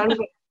 were in front of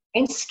her,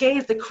 and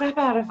scared the crap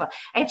out of her.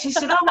 And she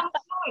said, oh, my God.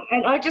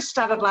 And I just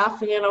started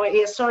laughing, and I went,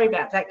 yeah, sorry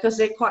about that, because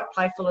they're quite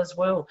playful as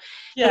well.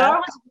 Yeah. But I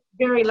was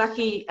very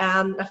lucky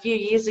a few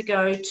years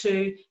ago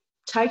to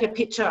take a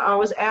picture. I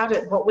was out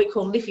at what we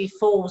call Liffey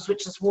Falls,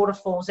 which is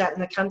waterfalls out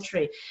in the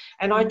country.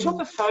 And I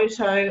took a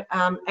photo,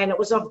 and it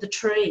was of the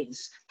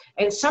trees.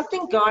 And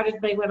something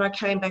guided me when I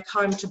came back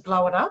home to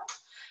blow it up.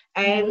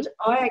 And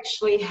I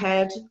actually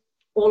had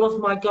all of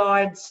my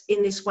guides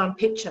in this one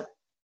picture.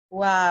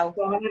 Wow.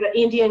 So I had an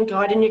Indian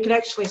guide, and you can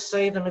actually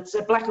see them. It's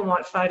a black and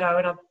white photo,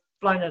 and I've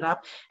blown it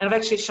up. And I've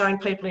actually shown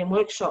people in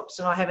workshops,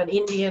 and I have an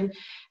Indian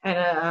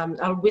and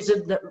a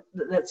wizard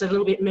that's a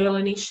little bit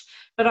Merlinish.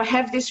 But I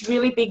have this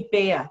really big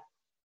bear.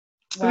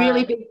 Wow.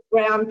 Really big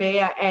brown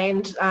bear,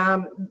 and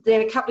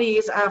then a couple of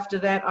years after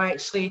that, I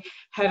actually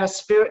had a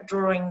spirit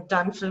drawing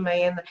done for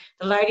me, and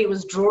the lady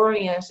was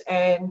drawing it,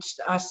 and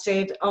I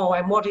said, oh,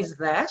 and what is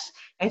that?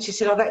 And she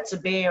said, oh, that's a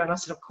bear. And I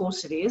said, of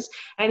course it is.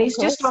 And he's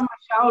just on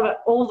my shoulder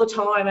all the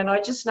time, and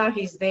I just know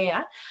he's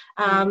there.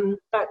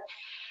 But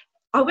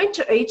I went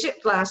to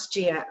Egypt last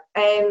year,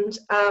 and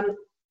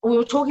we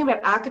were talking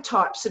about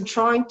archetypes and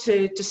trying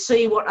to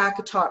see what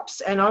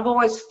archetypes, and I've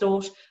always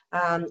thought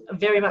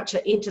very much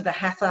into the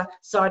Hatha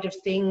side of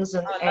things.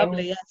 And,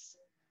 lovely, yes.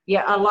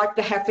 Yeah, I like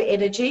the Hatha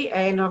energy,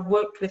 and I've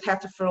worked with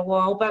Hatha for a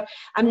while, but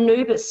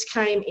Anubis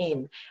came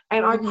in,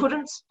 and I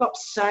couldn't stop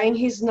saying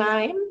his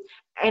name.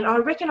 And I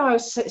reckon I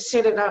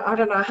said it, I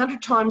don't know,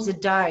 100 times a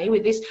day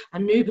with this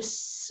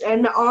Anubis,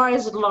 and the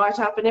eyes would light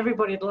up and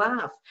everybody would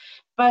laugh.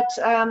 But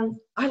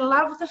I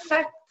love the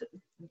fact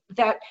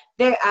that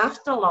their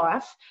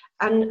afterlife,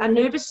 and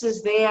Anubis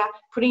is there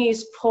putting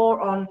his paw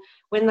on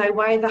when they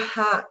weigh the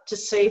heart to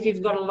see if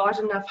you've got a light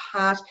enough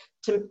heart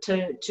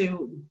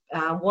to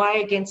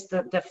weigh against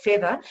the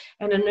feather,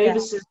 and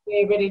Anubis is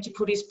there ready to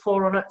put his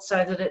paw on it so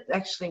that it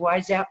actually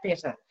weighs out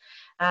better.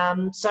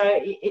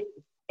 So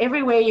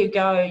everywhere you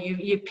go,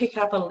 you pick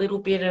up a little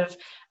bit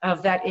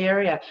of that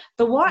area.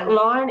 The white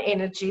lion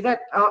energy, that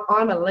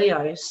I'm a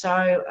Leo,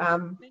 so...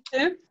 Me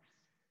too.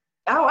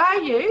 Oh,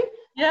 are you?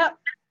 Yeah,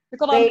 we've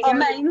got our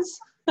mains.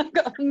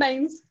 Got our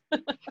mains.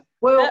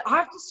 Well,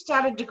 I've just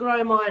started to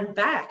grow mine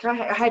back. I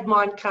had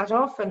mine cut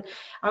off, and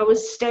I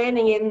was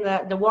standing in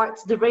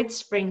the Red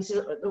Springs,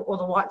 or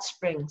the White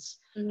Springs,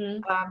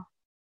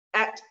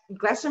 at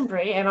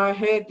Glastonbury, and I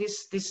heard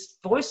this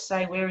voice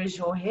say, "Where is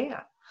your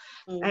hair?"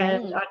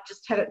 And I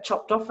just had it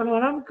chopped off, and I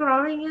went, "I'm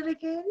growing it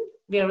again."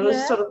 You know, it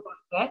was sort of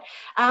like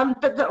that.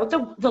 But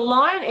the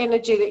lion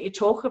energy that you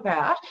talk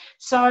about,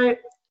 so.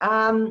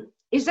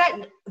 Is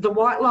that the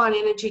white lion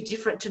energy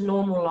different to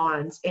normal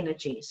lion's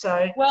energy?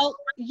 So well,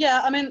 yeah,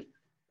 I mean,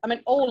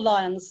 all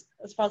lions,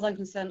 as far as I'm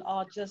concerned,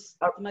 are just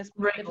the most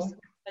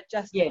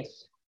majestic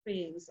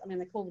beings. I mean,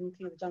 they call them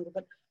king of the jungle,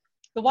 but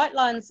the white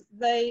lions,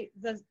 the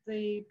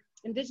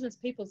indigenous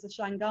peoples, the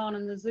Shangaan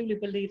and the Zulu,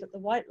 believe that the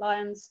white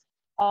lions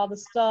are the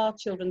star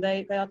children.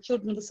 They are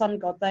children of the sun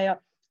god. They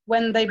are,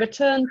 when they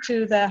return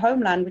to their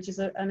homeland, which is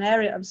an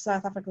area of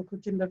South Africa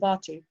called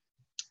Timbavati.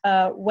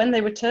 When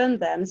they return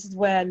there, and this is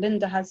where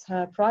Linda has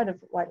her pride of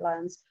white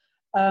lions,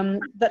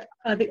 that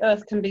the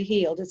earth can be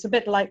healed. It's a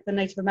bit like the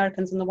Native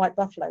Americans and the white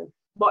buffalo.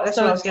 Well, that's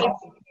what I was getting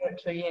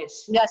to,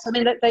 yes. Yes, I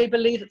mean, they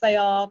believe that they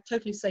are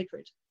totally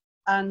sacred.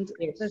 And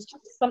there's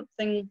just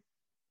something,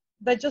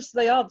 they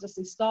are just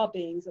these star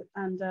beings.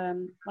 And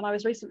when I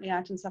was recently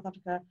out in South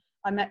Africa,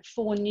 I met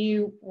 4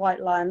 new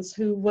white lions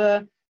who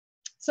were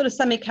sort of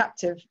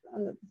semi-captive.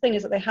 And the thing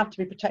is that they have to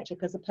be protected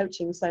because the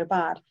poaching is so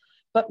bad.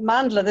 But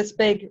Mandla, this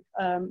big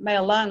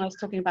male lion I was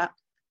talking about,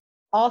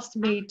 asked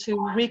me to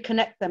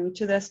reconnect them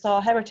to their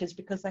star heritage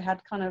because they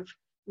had kind of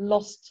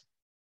lost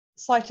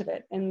sight of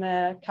it in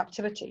their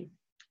captivity.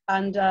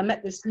 And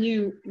met this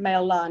new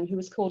male lion who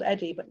was called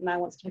Eddie, but now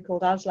wants to be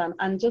called Aslan.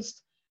 And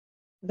just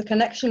the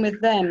connection with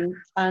them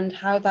and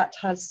how that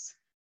has,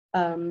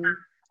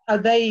 how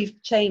they've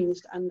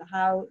changed and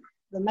how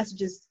the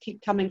messages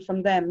keep coming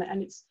from them.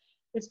 And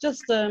it's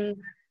just...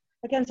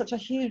 again, such a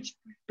huge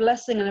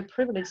blessing and a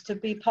privilege to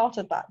be part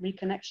of that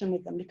reconnection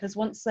with them, because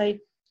once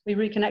we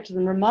reconnected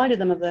them, reminded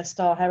them of their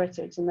star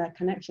heritage and their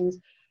connections,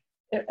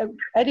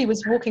 Eddie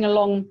was walking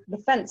along the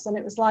fence, and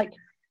it was like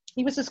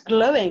he was just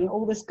glowing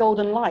all this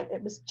golden light.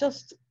 It was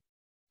just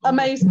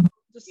amazing.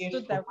 Just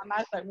stood there with my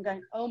mouth open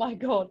going, oh my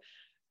God.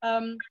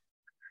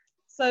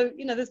 So,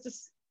 there's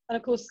just, and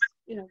of course,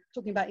 you know,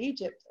 talking about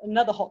Egypt,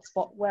 another hot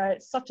spot where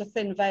it's such a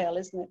thin veil,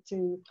 isn't it?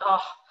 To,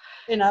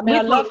 you know, I mean,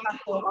 I love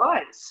Hathor.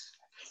 Eyes.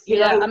 You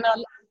Yeah, know, I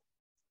mean,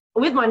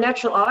 with my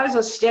natural eyes, I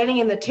was standing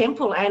in the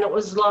temple and it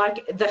was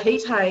like the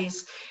heat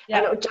haze. yeah.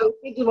 And I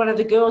said to one of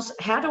the girls,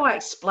 how do I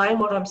explain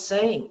what I'm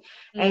seeing?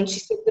 And she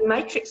said, the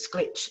matrix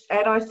glitch.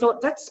 And I thought,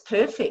 that's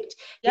perfect,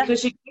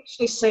 because you can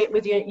actually see it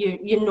with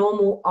your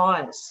normal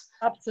eyes.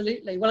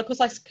 Absolutely. Well, of course,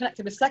 I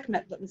connected with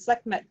Sekhmet, but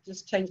Sekhmet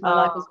just changed my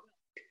life.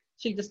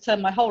 She just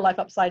turned my whole life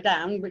upside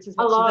down, which is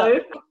what she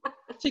does.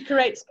 She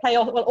creates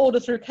chaos, well, order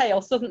through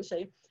chaos, doesn't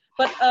she?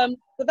 But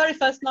the very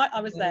first night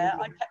I was there,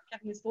 I kept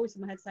getting this voice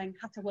in my head saying,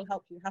 Hathor will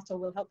help you, Hathor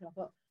will help you. I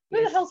thought,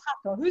 who the hell's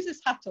Hathor? Who's this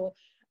Hathor?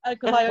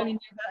 Because I only knew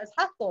her as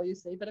Hathor, you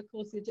see, but of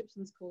course the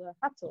Egyptians call her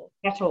Hathor.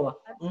 Hathor.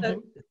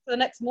 So the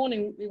next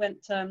morning we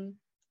went,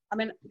 I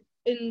mean,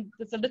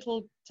 there's a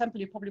little temple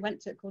you probably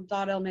went to called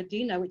Dar el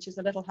Medina, which is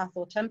a little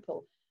Hathor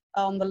temple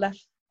on the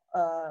left,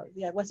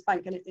 West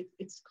Bank, and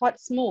it's quite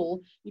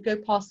small. You go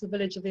past the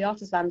village of the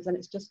artisans and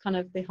it's just kind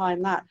of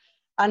behind that.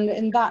 And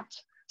in that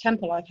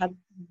temple I've had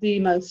the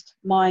most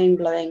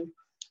mind-blowing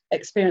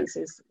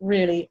experiences,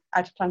 really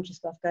out-of-planetary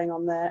stuff going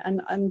on there,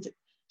 and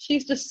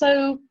she's just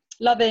so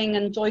loving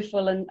and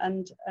joyful and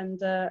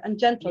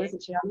gentle,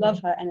 isn't she? I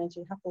love her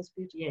energy. Hathor's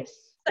beautiful. Yes.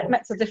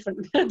 Sekhmet's a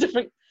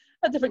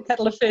different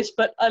kettle of fish,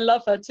 but I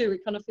love her too.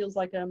 It kind of feels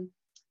like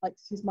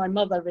she's my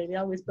mother, really.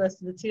 I always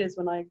burst into tears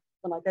when I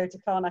go to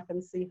Karnak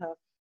and see her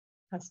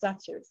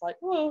statue. It's like,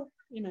 oh,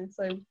 you know.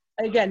 So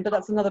again, but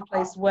that's another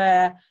place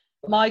where,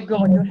 my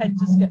God, your head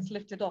just gets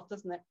lifted off,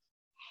 doesn't it?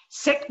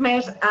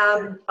 Sekhmet,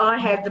 I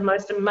had the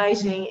most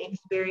amazing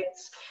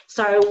experience.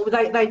 So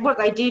what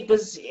they did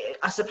was,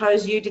 I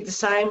suppose you did the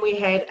same. We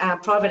had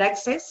private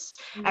access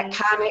at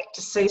Karnak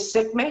to see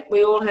Sekhmet.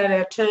 We all had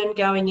our turn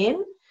going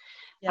in.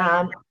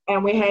 Yeah.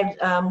 And we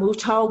were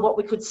told what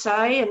we could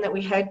say, and that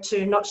we had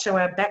to not show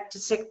our back to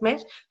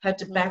Sekhmet, had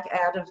to back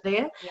out of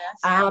there.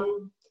 Yes.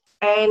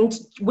 And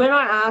when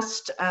I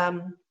asked,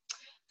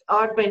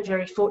 I've been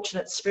very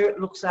fortunate. Spirit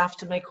looks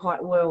after me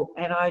quite well,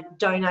 and I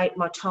donate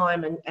my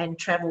time and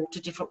travel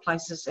to different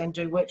places and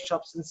do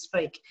workshops and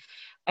speak.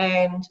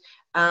 And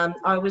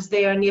I was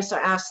there, and yes, I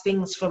asked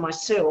things for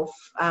myself.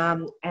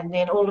 And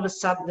then all of a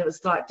sudden there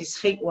was like this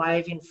heat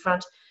wave in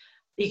front.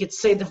 You could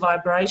see the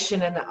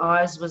vibration, and the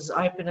eyes was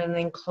open and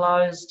then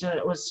closed, and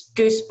it was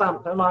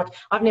goosebump. Like,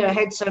 I've never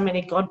had so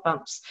many God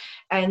bumps.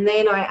 And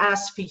then I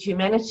asked for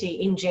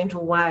humanity in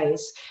gentle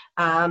ways.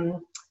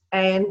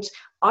 And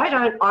I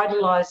don't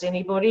idolise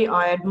anybody.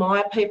 I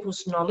admire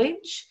people's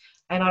knowledge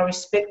and I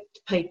respect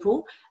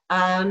people.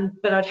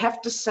 But I'd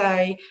have to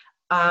say,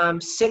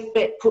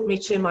 Sekhmet put me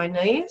to my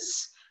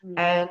knees,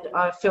 and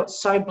I felt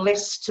so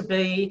blessed to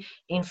be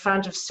in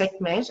front of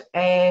Sekhmet,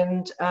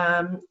 and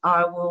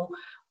I will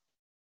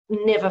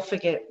never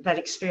forget that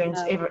experience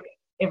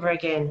ever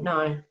again.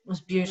 No, it was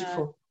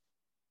beautiful. No.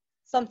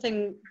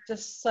 Something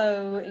just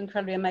so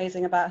incredibly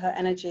amazing about her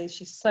energy.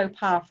 She's so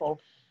powerful,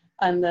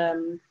 and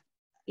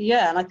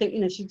and I think,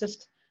 you know, she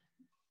just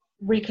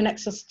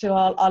reconnects us to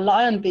our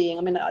lion being.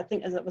 I mean, I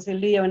think as it was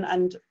in Leo,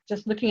 and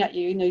just looking at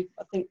you, you know,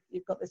 I think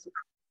you've got this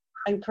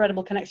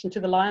incredible connection to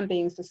the lion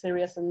beings, to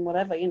Sirius and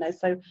whatever, you know.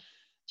 So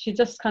she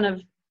just kind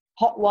of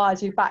hot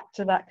wires you back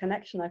to that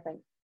connection, I think.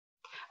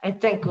 And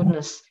thank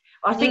goodness.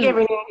 I think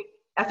every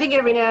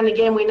now and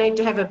again we need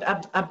to have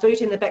a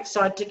boot in the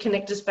backside to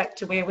connect us back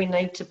to where we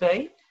need to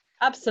be.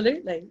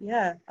 Absolutely,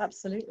 yeah,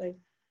 absolutely.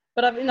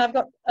 But I've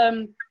got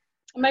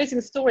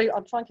amazing story.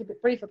 I'll try and keep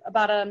it brief.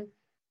 About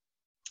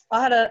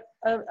I had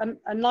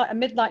a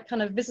midnight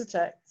kind of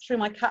visitor through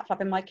my cat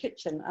flap in my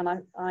kitchen, and I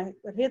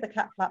would hear the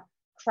cat flap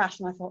crash,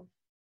 and I thought,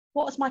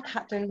 what is my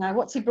cat doing now?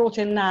 What's he brought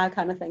in now,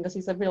 kind of thing, because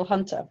he's a real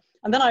hunter.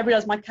 And then I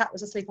realised my cat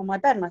was asleep on my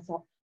bed, and I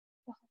thought,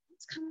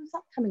 what's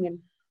that coming in?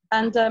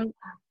 And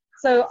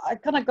so I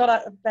kind of got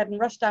out of bed and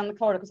rushed down the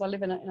corridor, because I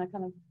live in a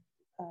kind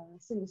of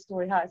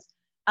single-story house.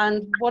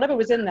 And whatever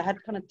was in there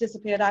had kind of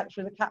disappeared out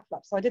through the cat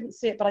flap. So I didn't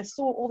see it, but I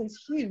saw all these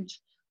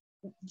huge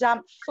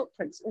damp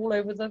footprints all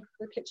over the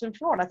kitchen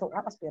floor. And I thought,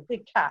 that must be a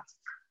big cat.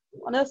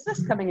 What on earth's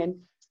this coming in?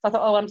 So I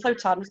thought, oh, I'm so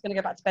tired, I'm just going to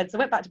go back to bed. So I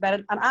went back to bed,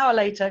 and an hour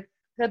later,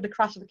 heard the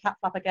crash of the cat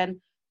flap again,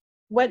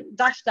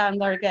 dashed down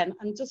there again,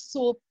 and just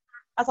saw,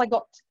 as I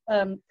got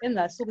in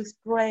there, saw this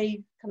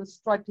grey, kind of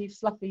stripy,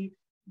 fluffy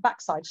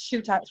backside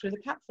shoot out through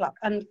the cat flap.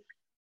 And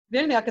the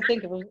only thing I could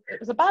think of was it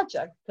was a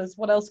badger, because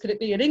what else could it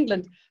be in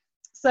England?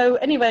 So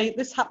anyway,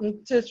 this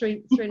happened 2 or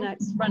 3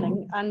 nights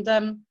running,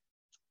 and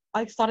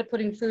I started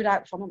putting food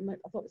out for him.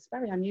 I thought it's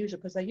very unusual,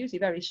 because they're usually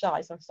very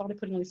shy, so I started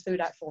putting all this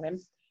food out for him.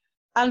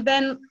 And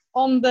then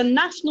on the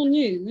national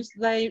news,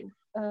 they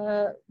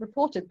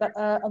reported that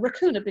a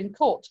raccoon had been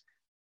caught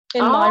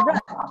in my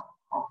rec.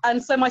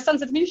 And so my son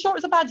said to me, "You sure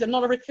it's a badger,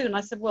 not a raccoon?"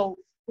 I said, "Well,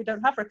 we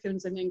don't have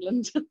raccoons in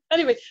England."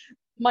 Anyway,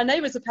 my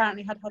neighbours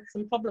apparently had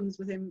some problems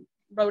with him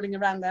rolling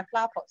around their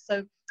flower pots,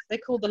 so they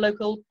called the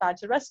local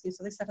badger rescue.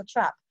 So they set a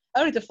trap,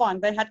 only to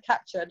find they had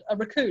captured a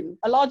raccoon,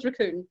 a large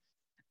raccoon.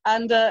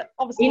 And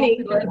obviously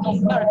in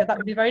North America, that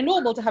would be very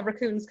normal to have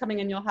raccoons coming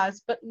in your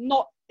house, but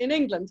not in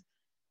England.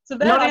 So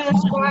then Not in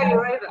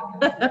Australia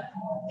either.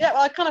 yeah,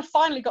 well, I kind of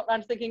finally got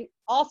around to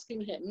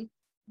asking him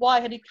why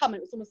had he come. It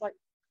was almost like,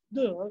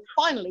 duh,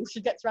 finally she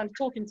gets around to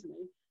talking to me.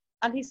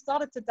 And he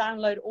started to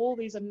download all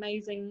these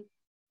amazing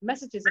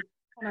messages of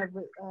kind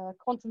of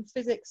quantum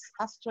physics,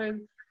 astro,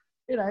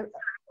 you know,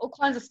 all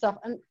kinds of stuff.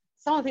 And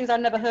some of the things I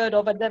never heard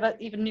of, I never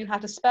even knew how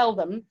to spell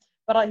them.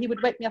 But he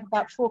would wake me up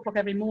about 4 o'clock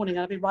every morning,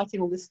 and I'd be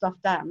writing all this stuff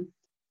down.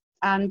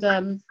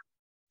 And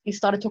he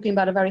started talking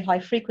about a very high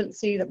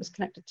frequency that was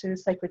connected to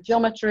sacred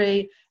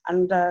geometry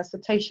and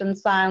cetacean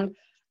sound,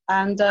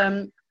 and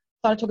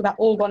started talking about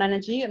orgone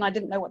energy. And I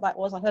didn't know what that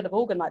was. I heard of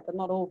orgonite, but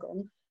not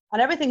orgone.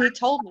 And everything he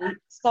told me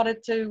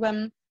started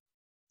to,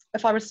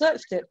 if I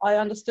researched it, I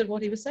understood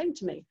what he was saying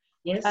to me.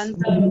 Yes. And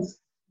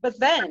but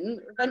then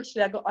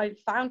eventually I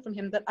found from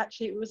him that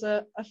actually it was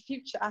a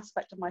future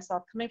aspect of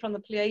myself coming from the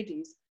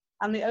Pleiades.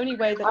 And the only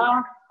way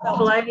that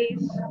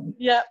Pleiades.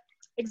 Yeah,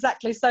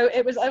 exactly. So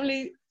it was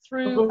only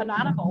through an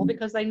animal,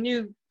 because they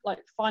knew, like,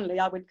 finally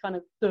I would kind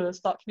of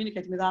start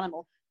communicating with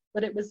animal,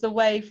 but it was the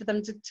way for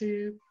them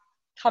to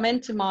come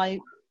into my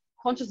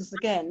consciousness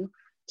again,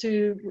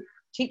 to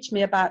teach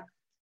me about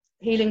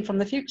healing from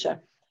the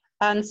future.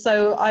 And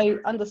so I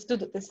understood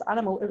that this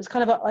animal, it was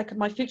kind of like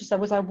my future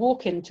self was I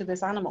walk into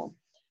this animal.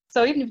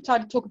 So even if you try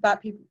to talk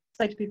about people,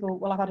 say to people,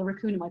 well, I've had a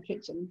raccoon in my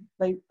kitchen,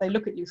 they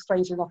look at you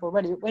strangely enough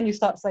already. When you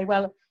start to say,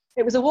 well,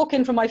 it was a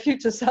walk-in from my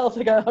future self,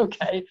 they go,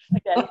 okay,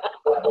 again.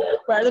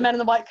 Where are the men in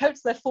the white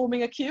coats? They're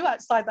forming a queue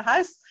outside the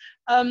house.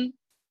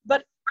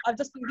 But I've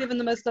just been given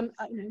the most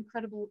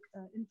incredible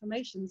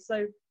information.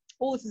 So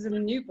all this is in a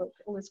new book,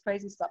 all this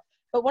crazy stuff.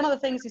 But one of the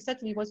things he said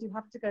to me was, you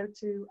have to go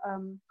to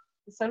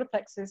the solar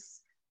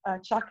plexus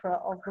chakra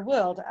of the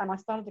world. And I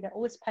started to get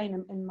all this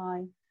pain in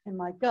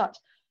my gut.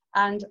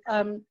 And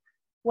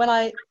when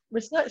I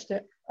researched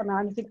it, and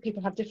I think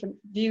people have different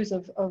views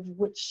of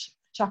which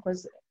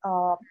chakras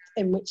are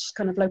in which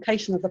kind of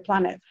location of the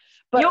planet.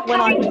 But you're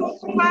coming to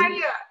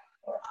Australia.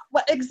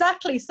 Well,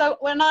 exactly. So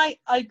when I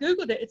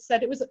Googled it, it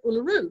said it was at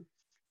Uluru.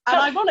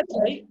 And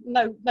ironically,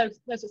 no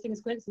such thing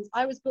as coincidence,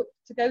 I was booked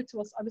to go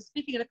to us. I was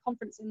speaking at a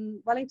conference in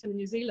Wellington, in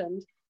New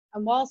Zealand.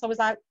 And whilst I was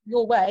out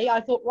your way,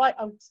 I thought, right,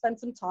 I'll spend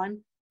some time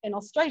in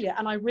Australia.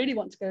 And I really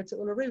want to go to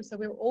Uluru. So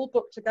we were all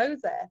booked to go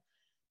there.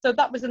 So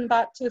that was in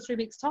about 2 or 3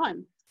 weeks'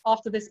 time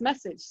after this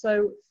message.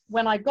 So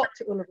when I got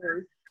to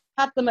Uluru,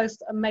 had the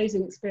most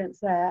amazing experience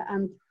there.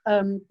 And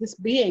this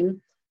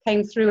being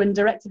came through and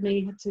directed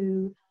me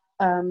to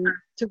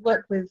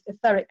work with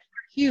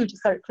huge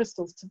etheric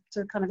crystals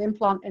to kind of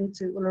implant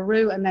into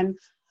Uluru, and then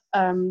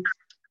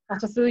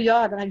Atafuya,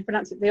 I don't know how you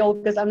pronounce it, the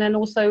Olgas, and then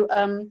also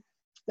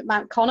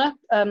Mount Connor,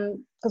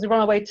 because we were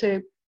on our way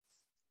to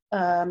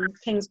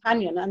Kings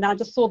Canyon, and I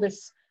just saw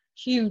this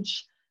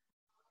huge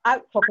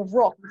outcrop of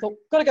rock and thought,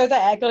 gotta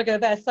go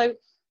there. So,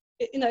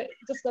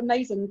 just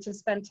amazing to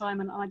spend time,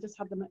 and I just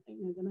had the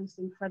most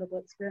incredible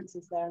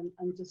experiences there,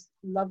 and just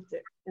loved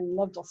it and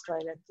loved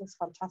Australia. Just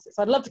fantastic.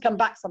 So I'd love to come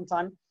back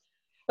sometime.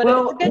 But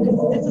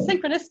it's a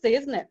synchronicity,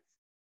 isn't it?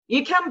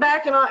 You come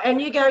back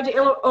and you go to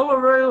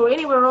Uluru or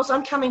anywhere else,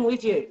 I'm coming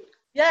with you.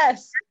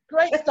 Yes,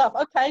 great stuff.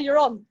 Okay, you're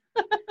on.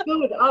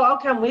 Good. I'll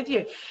come with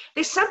you.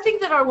 There's something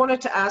that I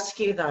wanted to ask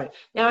you, though.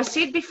 Now, I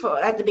said before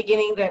at the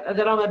beginning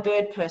that I'm a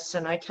bird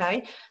person,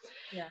 okay?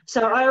 Yeah.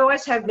 So I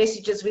always have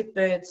messages with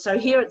birds. So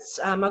here it's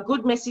my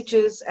good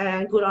messages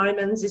and good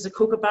omens is a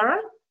kookaburra.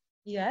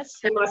 Yes.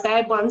 And my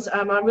bad ones,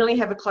 I really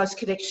have a close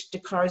connection to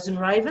crows and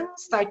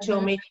ravens. They tell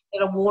me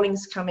that a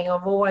warning's coming.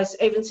 I've always,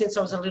 even since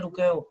I was a little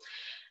girl.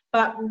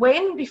 But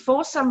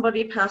before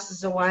somebody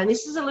passes away, and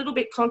this is a little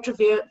bit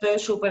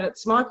controversial, but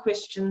it's my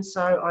question,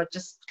 so I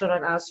just thought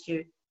I'd ask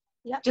you,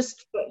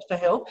 just for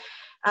help.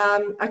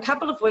 A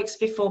couple of weeks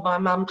before my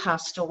mum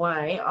passed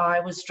away, I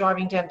was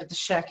driving down to the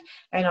shack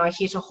and I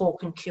hit a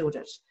hawk and killed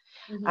it.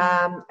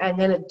 And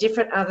then at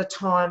different other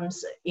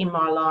times in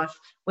my life,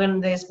 when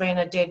there's been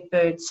a dead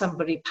bird,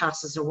 somebody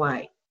passes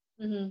away.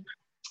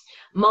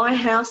 My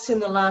house I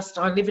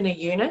live in a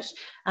unit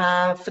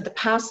for the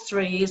past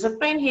 3 years. I've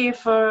been here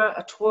for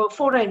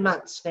 14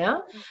 months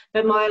now,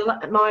 but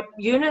my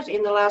unit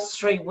in the last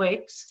 3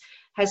 weeks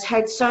has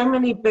had so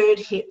many bird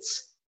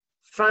hits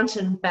front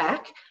and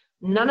back.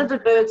 None of the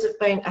birds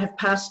have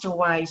passed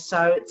away,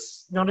 so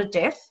it's not a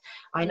death.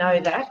 I know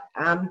that.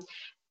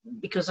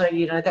 Because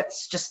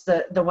that's just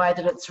the way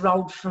that it's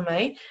rolled for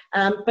me.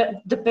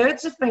 But the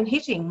birds have been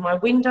hitting my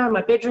window,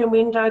 my bedroom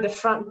window, the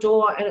front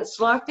door, and it's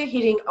like they're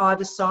hitting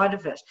either side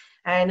of it,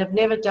 and I've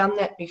never done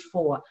that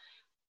before.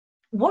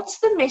 What's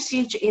the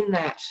message in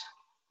that?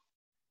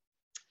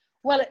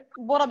 Well,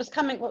 what was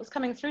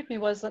coming through to me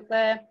was that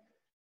they're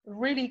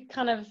really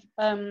kind of,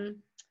 the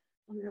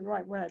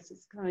right words,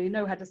 it's kind of, you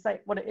know how to say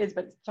what it is,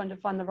 but it's trying to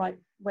find the right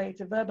way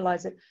to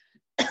verbalize it.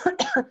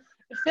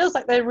 It feels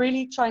like they're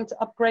really trying to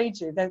upgrade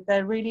you.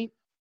 They're really,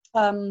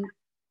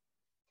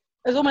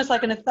 it's almost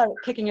like an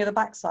etheric kicking you in the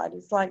backside.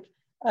 It's like,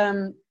 I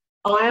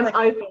am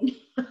open.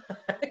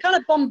 They're kind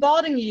of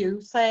bombarding you,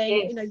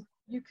 saying,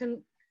 you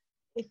can,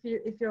 if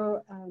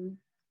you're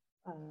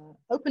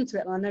open to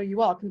it, and I know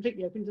you are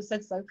completely open, just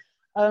said so,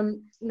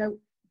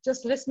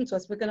 just listen to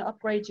us. We're going to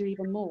upgrade you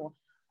even more.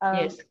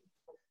 Yes.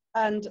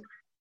 And,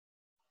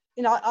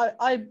 you know,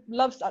 I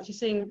love actually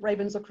seeing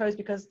ravens or crows,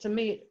 because to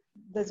me,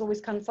 there's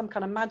always some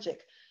kind of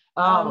magic.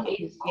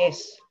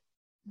 Yes.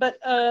 But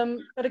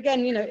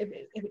again, you know, if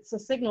it's a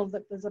signal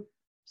that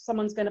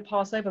someone's going to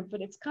pass over,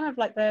 but it's kind of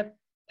like they're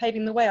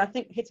paving the way. I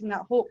think hitting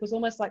that hawk was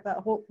almost like that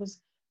hawk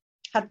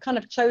had kind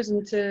of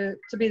chosen to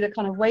be the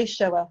kind of way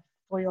shower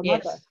for your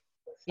mother.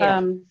 Yeah.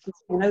 You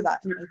know that,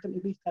 you know,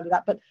 couldn't we tell you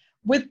that? But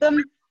with them,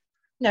 you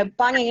know,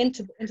 banging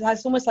into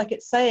it's almost like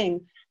it's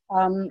saying,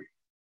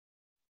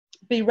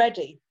 be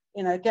ready,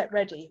 you know, get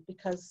ready,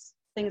 because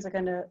things are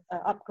going to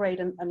upgrade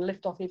and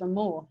lift off even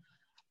more.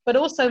 But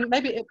also,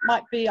 maybe it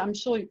might be, I'm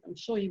sure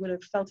you would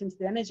have felt into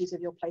the energies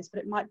of your place,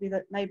 but it might be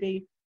that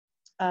maybe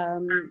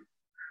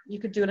you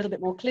could do a little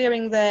bit more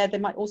clearing there. They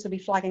might also be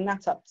flagging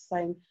that up,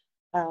 saying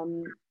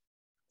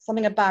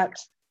something about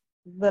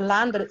the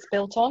land that it's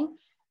built on.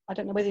 I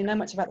don't know whether you know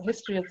much about the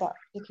history of that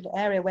particular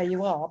area where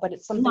you are, but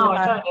it's something about...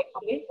 I don't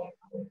actually.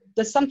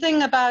 There's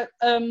something about,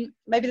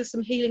 maybe there's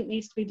some healing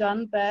needs to be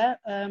done there.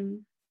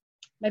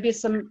 Maybe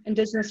it's some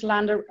indigenous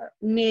land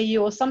near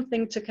you or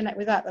something to connect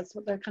with that. That's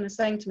what they're kind of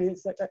saying to me.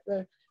 It's that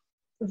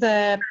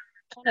they're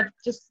kind of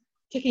just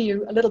kicking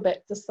you a little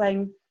bit, just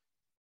saying,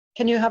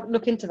 can you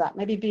look into that?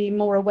 Maybe be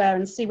more aware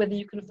and see whether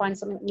you can find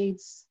something that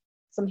needs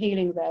some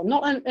healing there.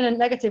 Not in a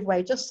negative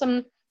way, just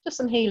some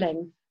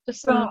healing.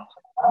 Just some,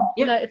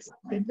 you know, it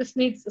just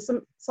needs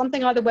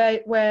something either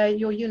where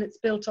your unit's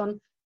built on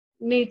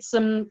needs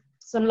some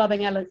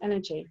loving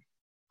energy.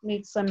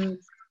 Needs some...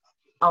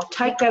 I'll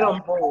take that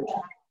on board.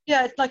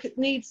 Yeah, it's like it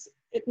needs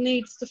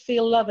to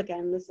feel love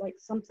again. There's like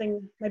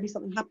maybe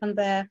something happened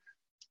there.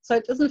 So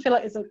it doesn't feel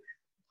like it's a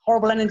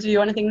horrible energy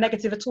or anything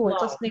negative at all. It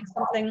just needs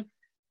something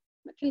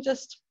that can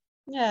just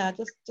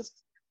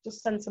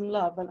send some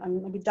love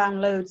and maybe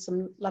download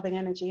some loving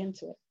energy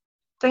into it.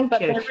 Thank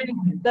you.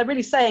 They're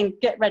really saying,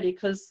 get ready,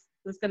 because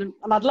and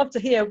I'd love to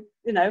hear,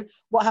 you know,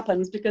 what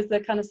happens, because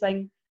they're kind of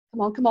saying,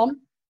 come on.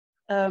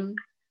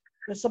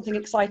 There's something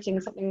exciting,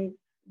 something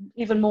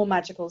even more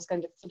magical is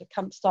going to sort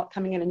of start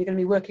coming in, and you're going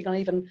to be working on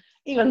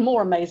even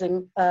more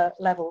amazing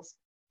levels.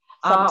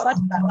 So I'm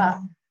excited about that.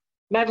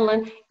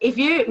 Madeleine,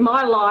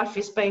 my life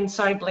has been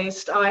so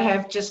blessed. I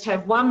have just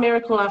had one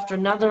miracle after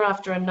another,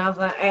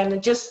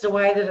 and just the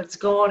way that it's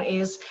gone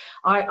is,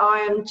 I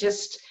am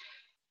just,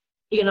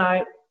 you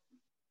know,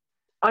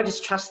 I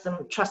just trust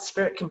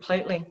spirit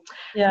completely.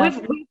 Yeah.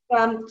 We've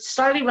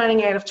slowly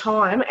running out of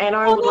time, and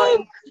I would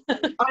like...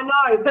 I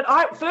know,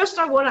 but first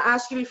I want to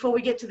ask you, before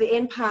we get to the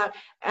end part,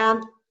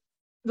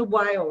 the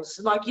whales.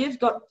 Like, you've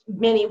got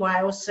many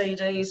whales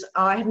CDs.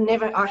 I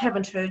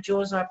haven't heard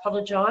yours. I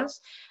apologise.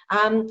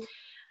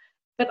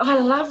 But I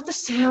love the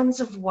sounds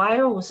of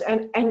whales,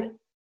 and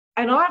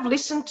I've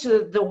listened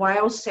to the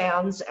whale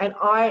sounds, and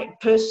I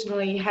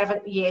personally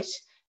haven't yet,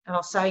 and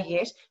I'll say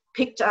yet,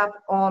 picked up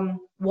on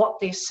what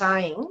they're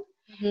saying.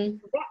 Mm-hmm.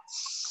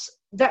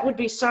 That would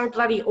be so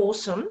bloody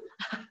awesome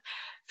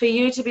for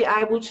you to be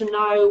able to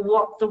know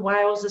what the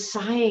whales are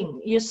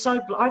saying.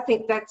 I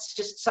think that's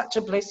just such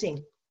a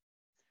blessing.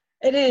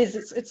 It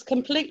is. It's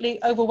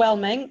completely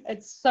overwhelming.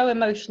 It's so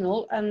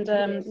emotional. And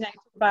you know,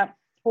 about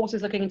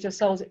horses looking into your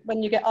souls.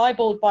 When you get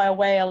eyeballed by a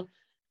whale,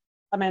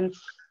 I mean,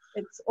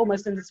 it's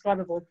almost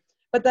indescribable.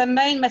 But their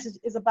main message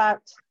is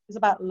about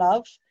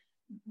love.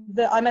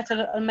 I met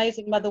an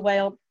amazing mother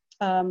whale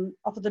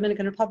of the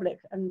Dominican Republic,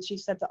 and she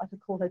said that I could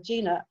call her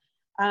Gina.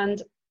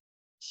 And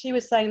she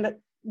was saying that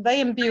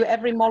they imbue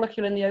every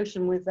molecule in the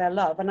ocean with their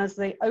love. And as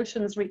the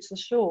oceans reach the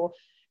shore,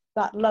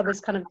 that love is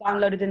kind of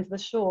downloaded into the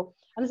shore.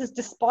 And this is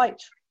despite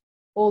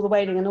all the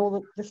whaling and all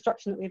the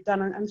destruction that we've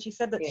done. And she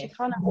said that she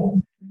kind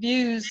of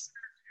views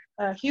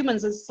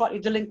humans as slightly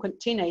delinquent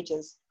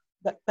teenagers,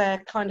 that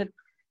they're kind of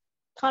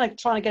trying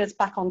to get us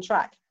back on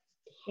track.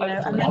 You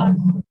know, and then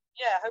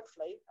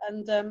hopefully.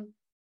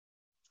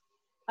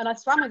 And I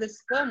swam with this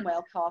sperm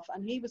whale calf,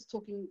 and he was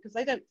talking, because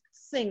they don't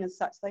sing as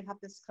such, they have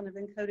this kind of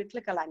encoded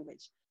clicker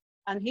language.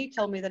 And he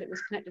told me that it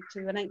was connected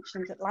to an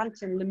ancient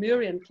Atlantean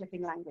Lemurian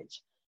clicking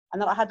language,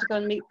 and that I had to go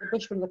and meet the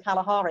Bushmen of the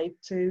Kalahari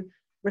to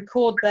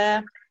record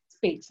their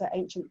speech, their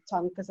ancient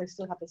tongue, because they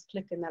still have this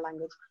click in their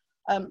language.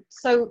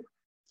 So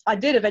I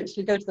did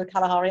eventually go to the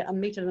Kalahari and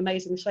meet an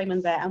amazing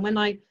shaman there. And when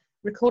I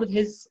recorded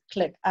his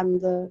click and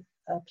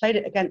played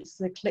it against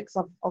the clicks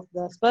of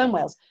the sperm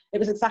whales, it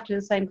was exactly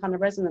the same kind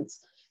of resonance.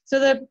 So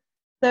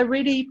they're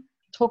really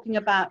talking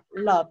about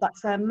love.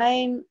 That's their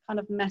main kind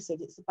of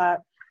message. It's about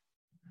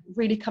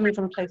really coming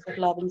from a place of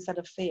love instead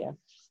of fear.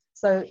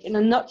 So in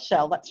a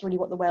nutshell, that's really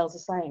what the whales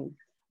are saying.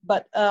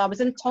 But I was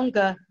in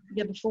Tonga the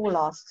year before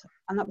last,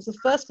 and that was the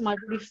first time I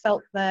really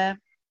felt there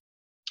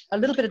a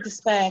little bit of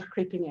despair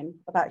creeping in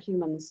about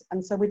humans.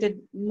 And so we did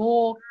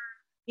more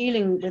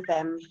healing with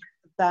them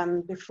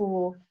than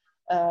before,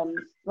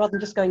 rather than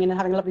just going in and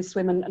having a lovely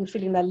swim and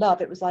feeling their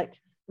love. It was like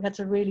we had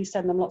to really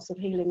send them lots of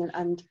healing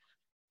and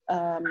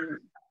kind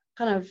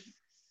of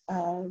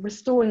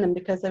restoring them,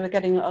 because they were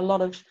getting a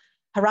lot of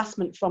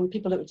harassment from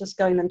people that were just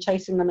going and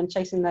chasing them and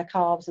chasing their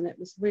calves, and it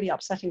was really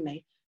upsetting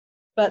me.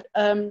 But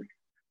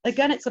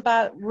again, it's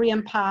about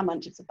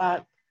re-empowerment. It's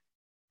about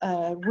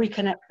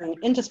reconnecting,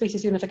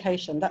 interspecies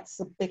unification. That's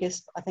the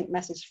biggest, I think,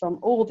 message from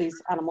all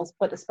these animals,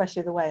 but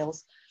especially the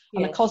whales.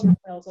 And the cosmic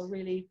whales are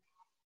really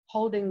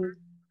holding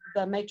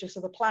the matrix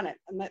of the planet.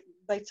 And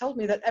they told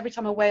me that every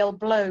time a whale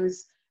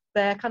blows,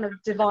 their kind of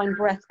divine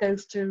breath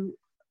goes to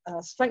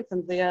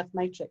strengthen the Earth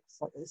matrix,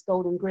 like this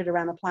golden grid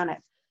around the planet.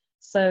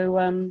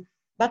 So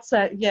that's,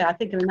 yeah, I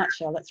think in a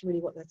nutshell, that's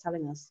really what they're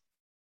telling us.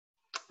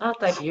 Aren't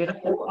they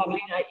beautiful? I mean,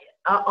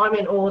 I'm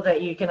in awe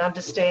that you can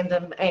understand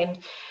them, and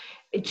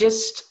it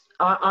just,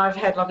 I've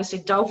had, like I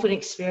said, dolphin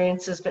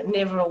experiences, but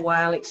never a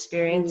whale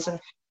experience, and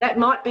that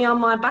might be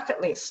on my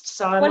bucket list.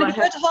 So well, if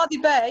you go to Harvey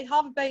Bay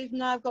has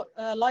now got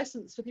a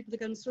license for people to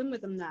go and swim with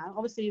them now.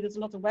 Obviously, there's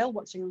a lot of whale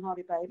watching on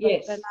Harvey Bay,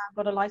 but they've now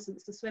got a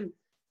license to swim.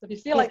 So if you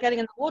feel like getting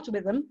in the water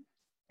with them,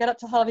 get up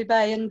to Harvey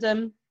Bay and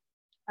have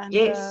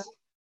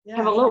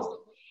a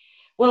look.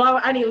 Well,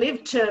 I only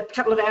lived a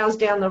couple of hours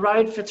down the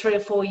road for 3 or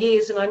 4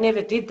 years, and I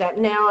never did that.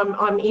 Now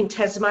I'm in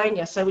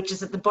Tasmania, which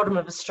is at the bottom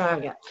of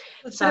Australia.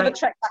 So a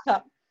trek back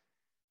up.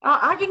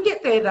 I can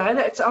get there though.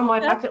 That's on my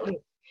bucket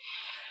list.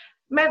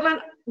 Madeleine,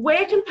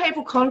 where can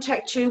people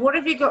contact you? What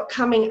have you got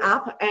coming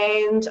up?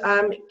 And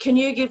can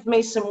you give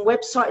me some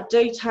website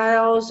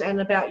details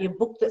and about your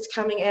book that's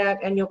coming out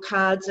and your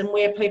cards and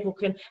where people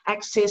can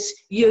access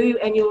you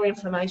and your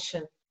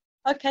information?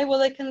 Okay, well,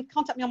 they can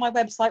contact me on my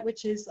website,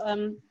 which is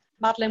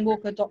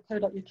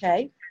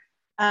madelinewalker.co.uk,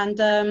 and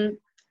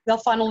they'll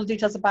find all the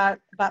details about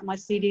my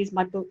CDs,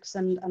 my books,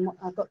 and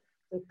I've got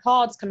the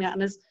cards coming out,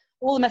 and there's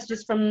all the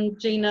messages from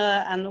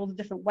Gina and all the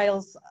different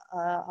whales,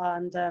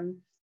 and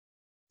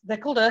they're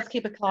called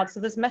Earthkeeper cards. So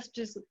there's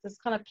messages, there's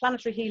kind of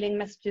planetary healing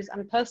messages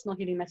and personal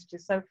healing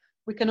messages, so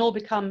we can all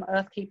become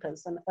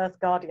Earthkeepers and Earth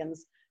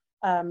Guardians,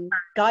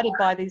 guided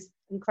by these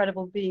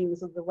incredible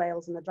beings of the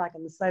whales and the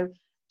dragons. So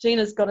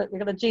Gina's got it. We've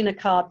got a Gina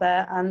card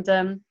there,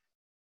 and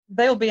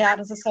they'll be out,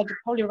 as I said,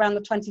 probably around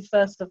the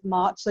 21st of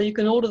March. So you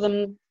can order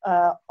them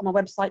on my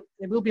website.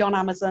 They will be on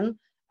Amazon.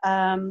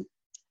 And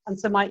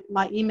so my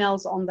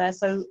email's on there.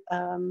 So,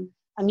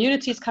 and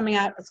Unity's coming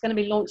out. It's going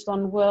to be launched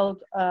on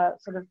World Earth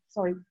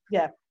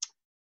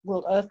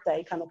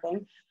Day kind of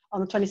thing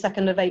on the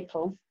 22nd of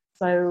April.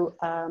 So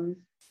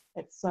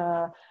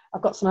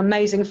I've got some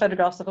amazing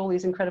photographs of all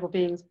these incredible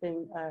beings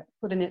being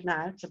put in it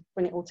now to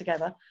bring it all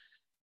together.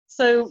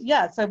 So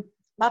yeah, so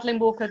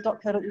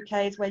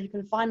madelinewalker.co.uk is where you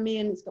can find me,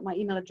 and it's got my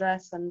email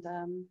address, and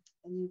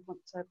you want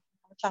to have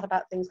a chat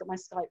about things, got my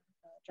Skype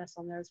address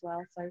on there as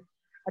well. So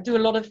I do a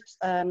lot of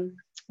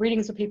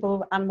readings for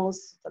people,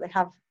 animals that they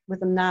have with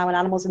them now, and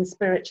animals in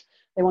spirit.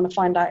 They want to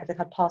find out if they've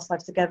had past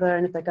lives together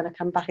and if they're going to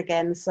come back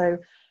again. So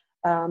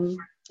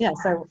yeah,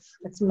 so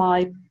it's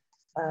my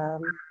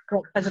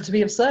great pleasure to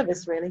be of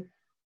service, really.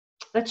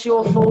 That's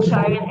your forte,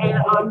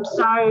 and I'm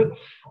so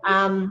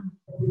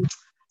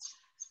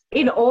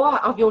in awe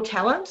of your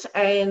talent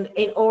and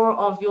in awe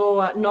of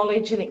your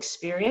knowledge and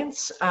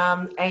experience,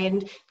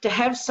 and to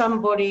have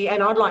somebody,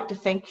 and I'd like to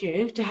thank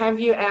you, to have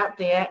you out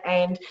there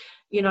and,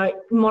 you know,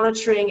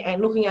 monitoring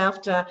and looking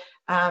after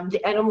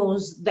the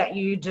animals that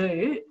you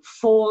do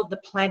for the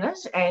planet,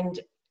 and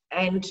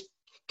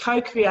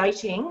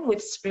co-creating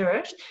with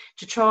spirit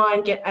to try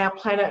and get our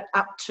planet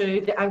up to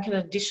the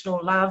unconditional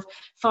love,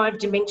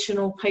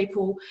 5-dimensional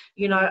people,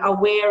 you know,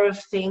 aware of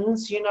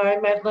things. You know,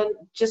 Madeleine,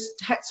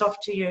 just hats off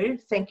to you.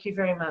 Thank you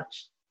very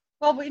much.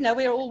 Well, you know,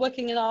 we're all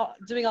working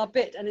doing our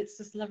bit, and it's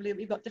just lovely that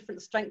we've got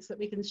different strengths that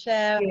we can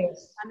share and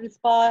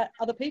inspire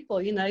other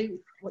people. You know,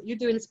 what you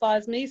do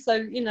inspires me. So,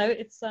 you know,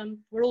 it's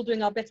we're all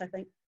doing our bit, I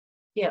think.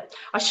 Yeah.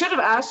 I should have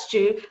asked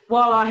you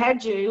while I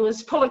had you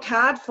was pull a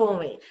card for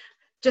me,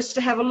 just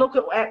to have a look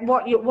at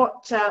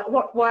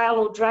what whale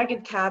or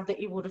dragon card that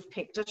you would have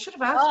picked. I should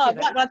have asked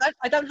you that.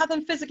 I don't have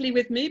them physically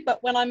with me, but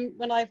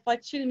if I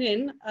tune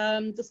in,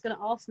 I'm just going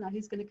to ask now.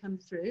 He's going to come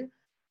through.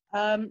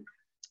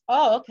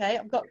 Oh, okay.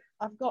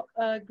 I've got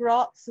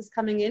Gratz is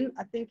coming in.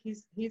 I think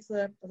he's as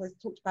I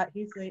talked about,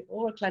 he's the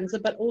aura cleanser,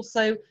 but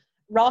also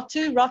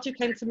Ratu. Ratu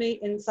came to me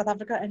in South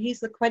Africa, and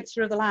he's the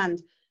quencher of the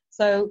land.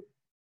 So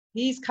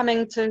he's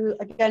coming to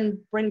again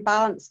bring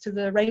balance to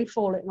the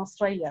rainfall in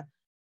Australia.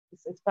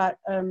 It's about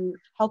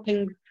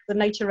helping the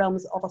nature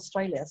realms of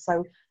Australia.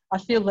 So I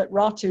feel that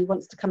Ratu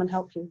wants to come and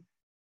help you.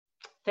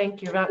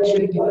 Thank you,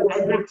 Ratu.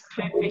 And that's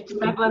perfect.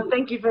 Madeleine,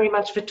 thank you very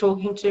much for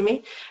talking to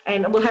me.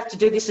 And we'll have to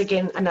do this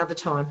again another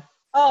time.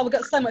 Oh, we've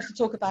got so much to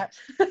talk about.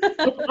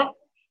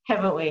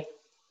 Haven't we?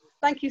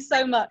 Thank you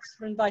so much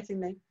for inviting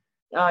me.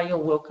 Oh, you're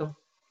welcome.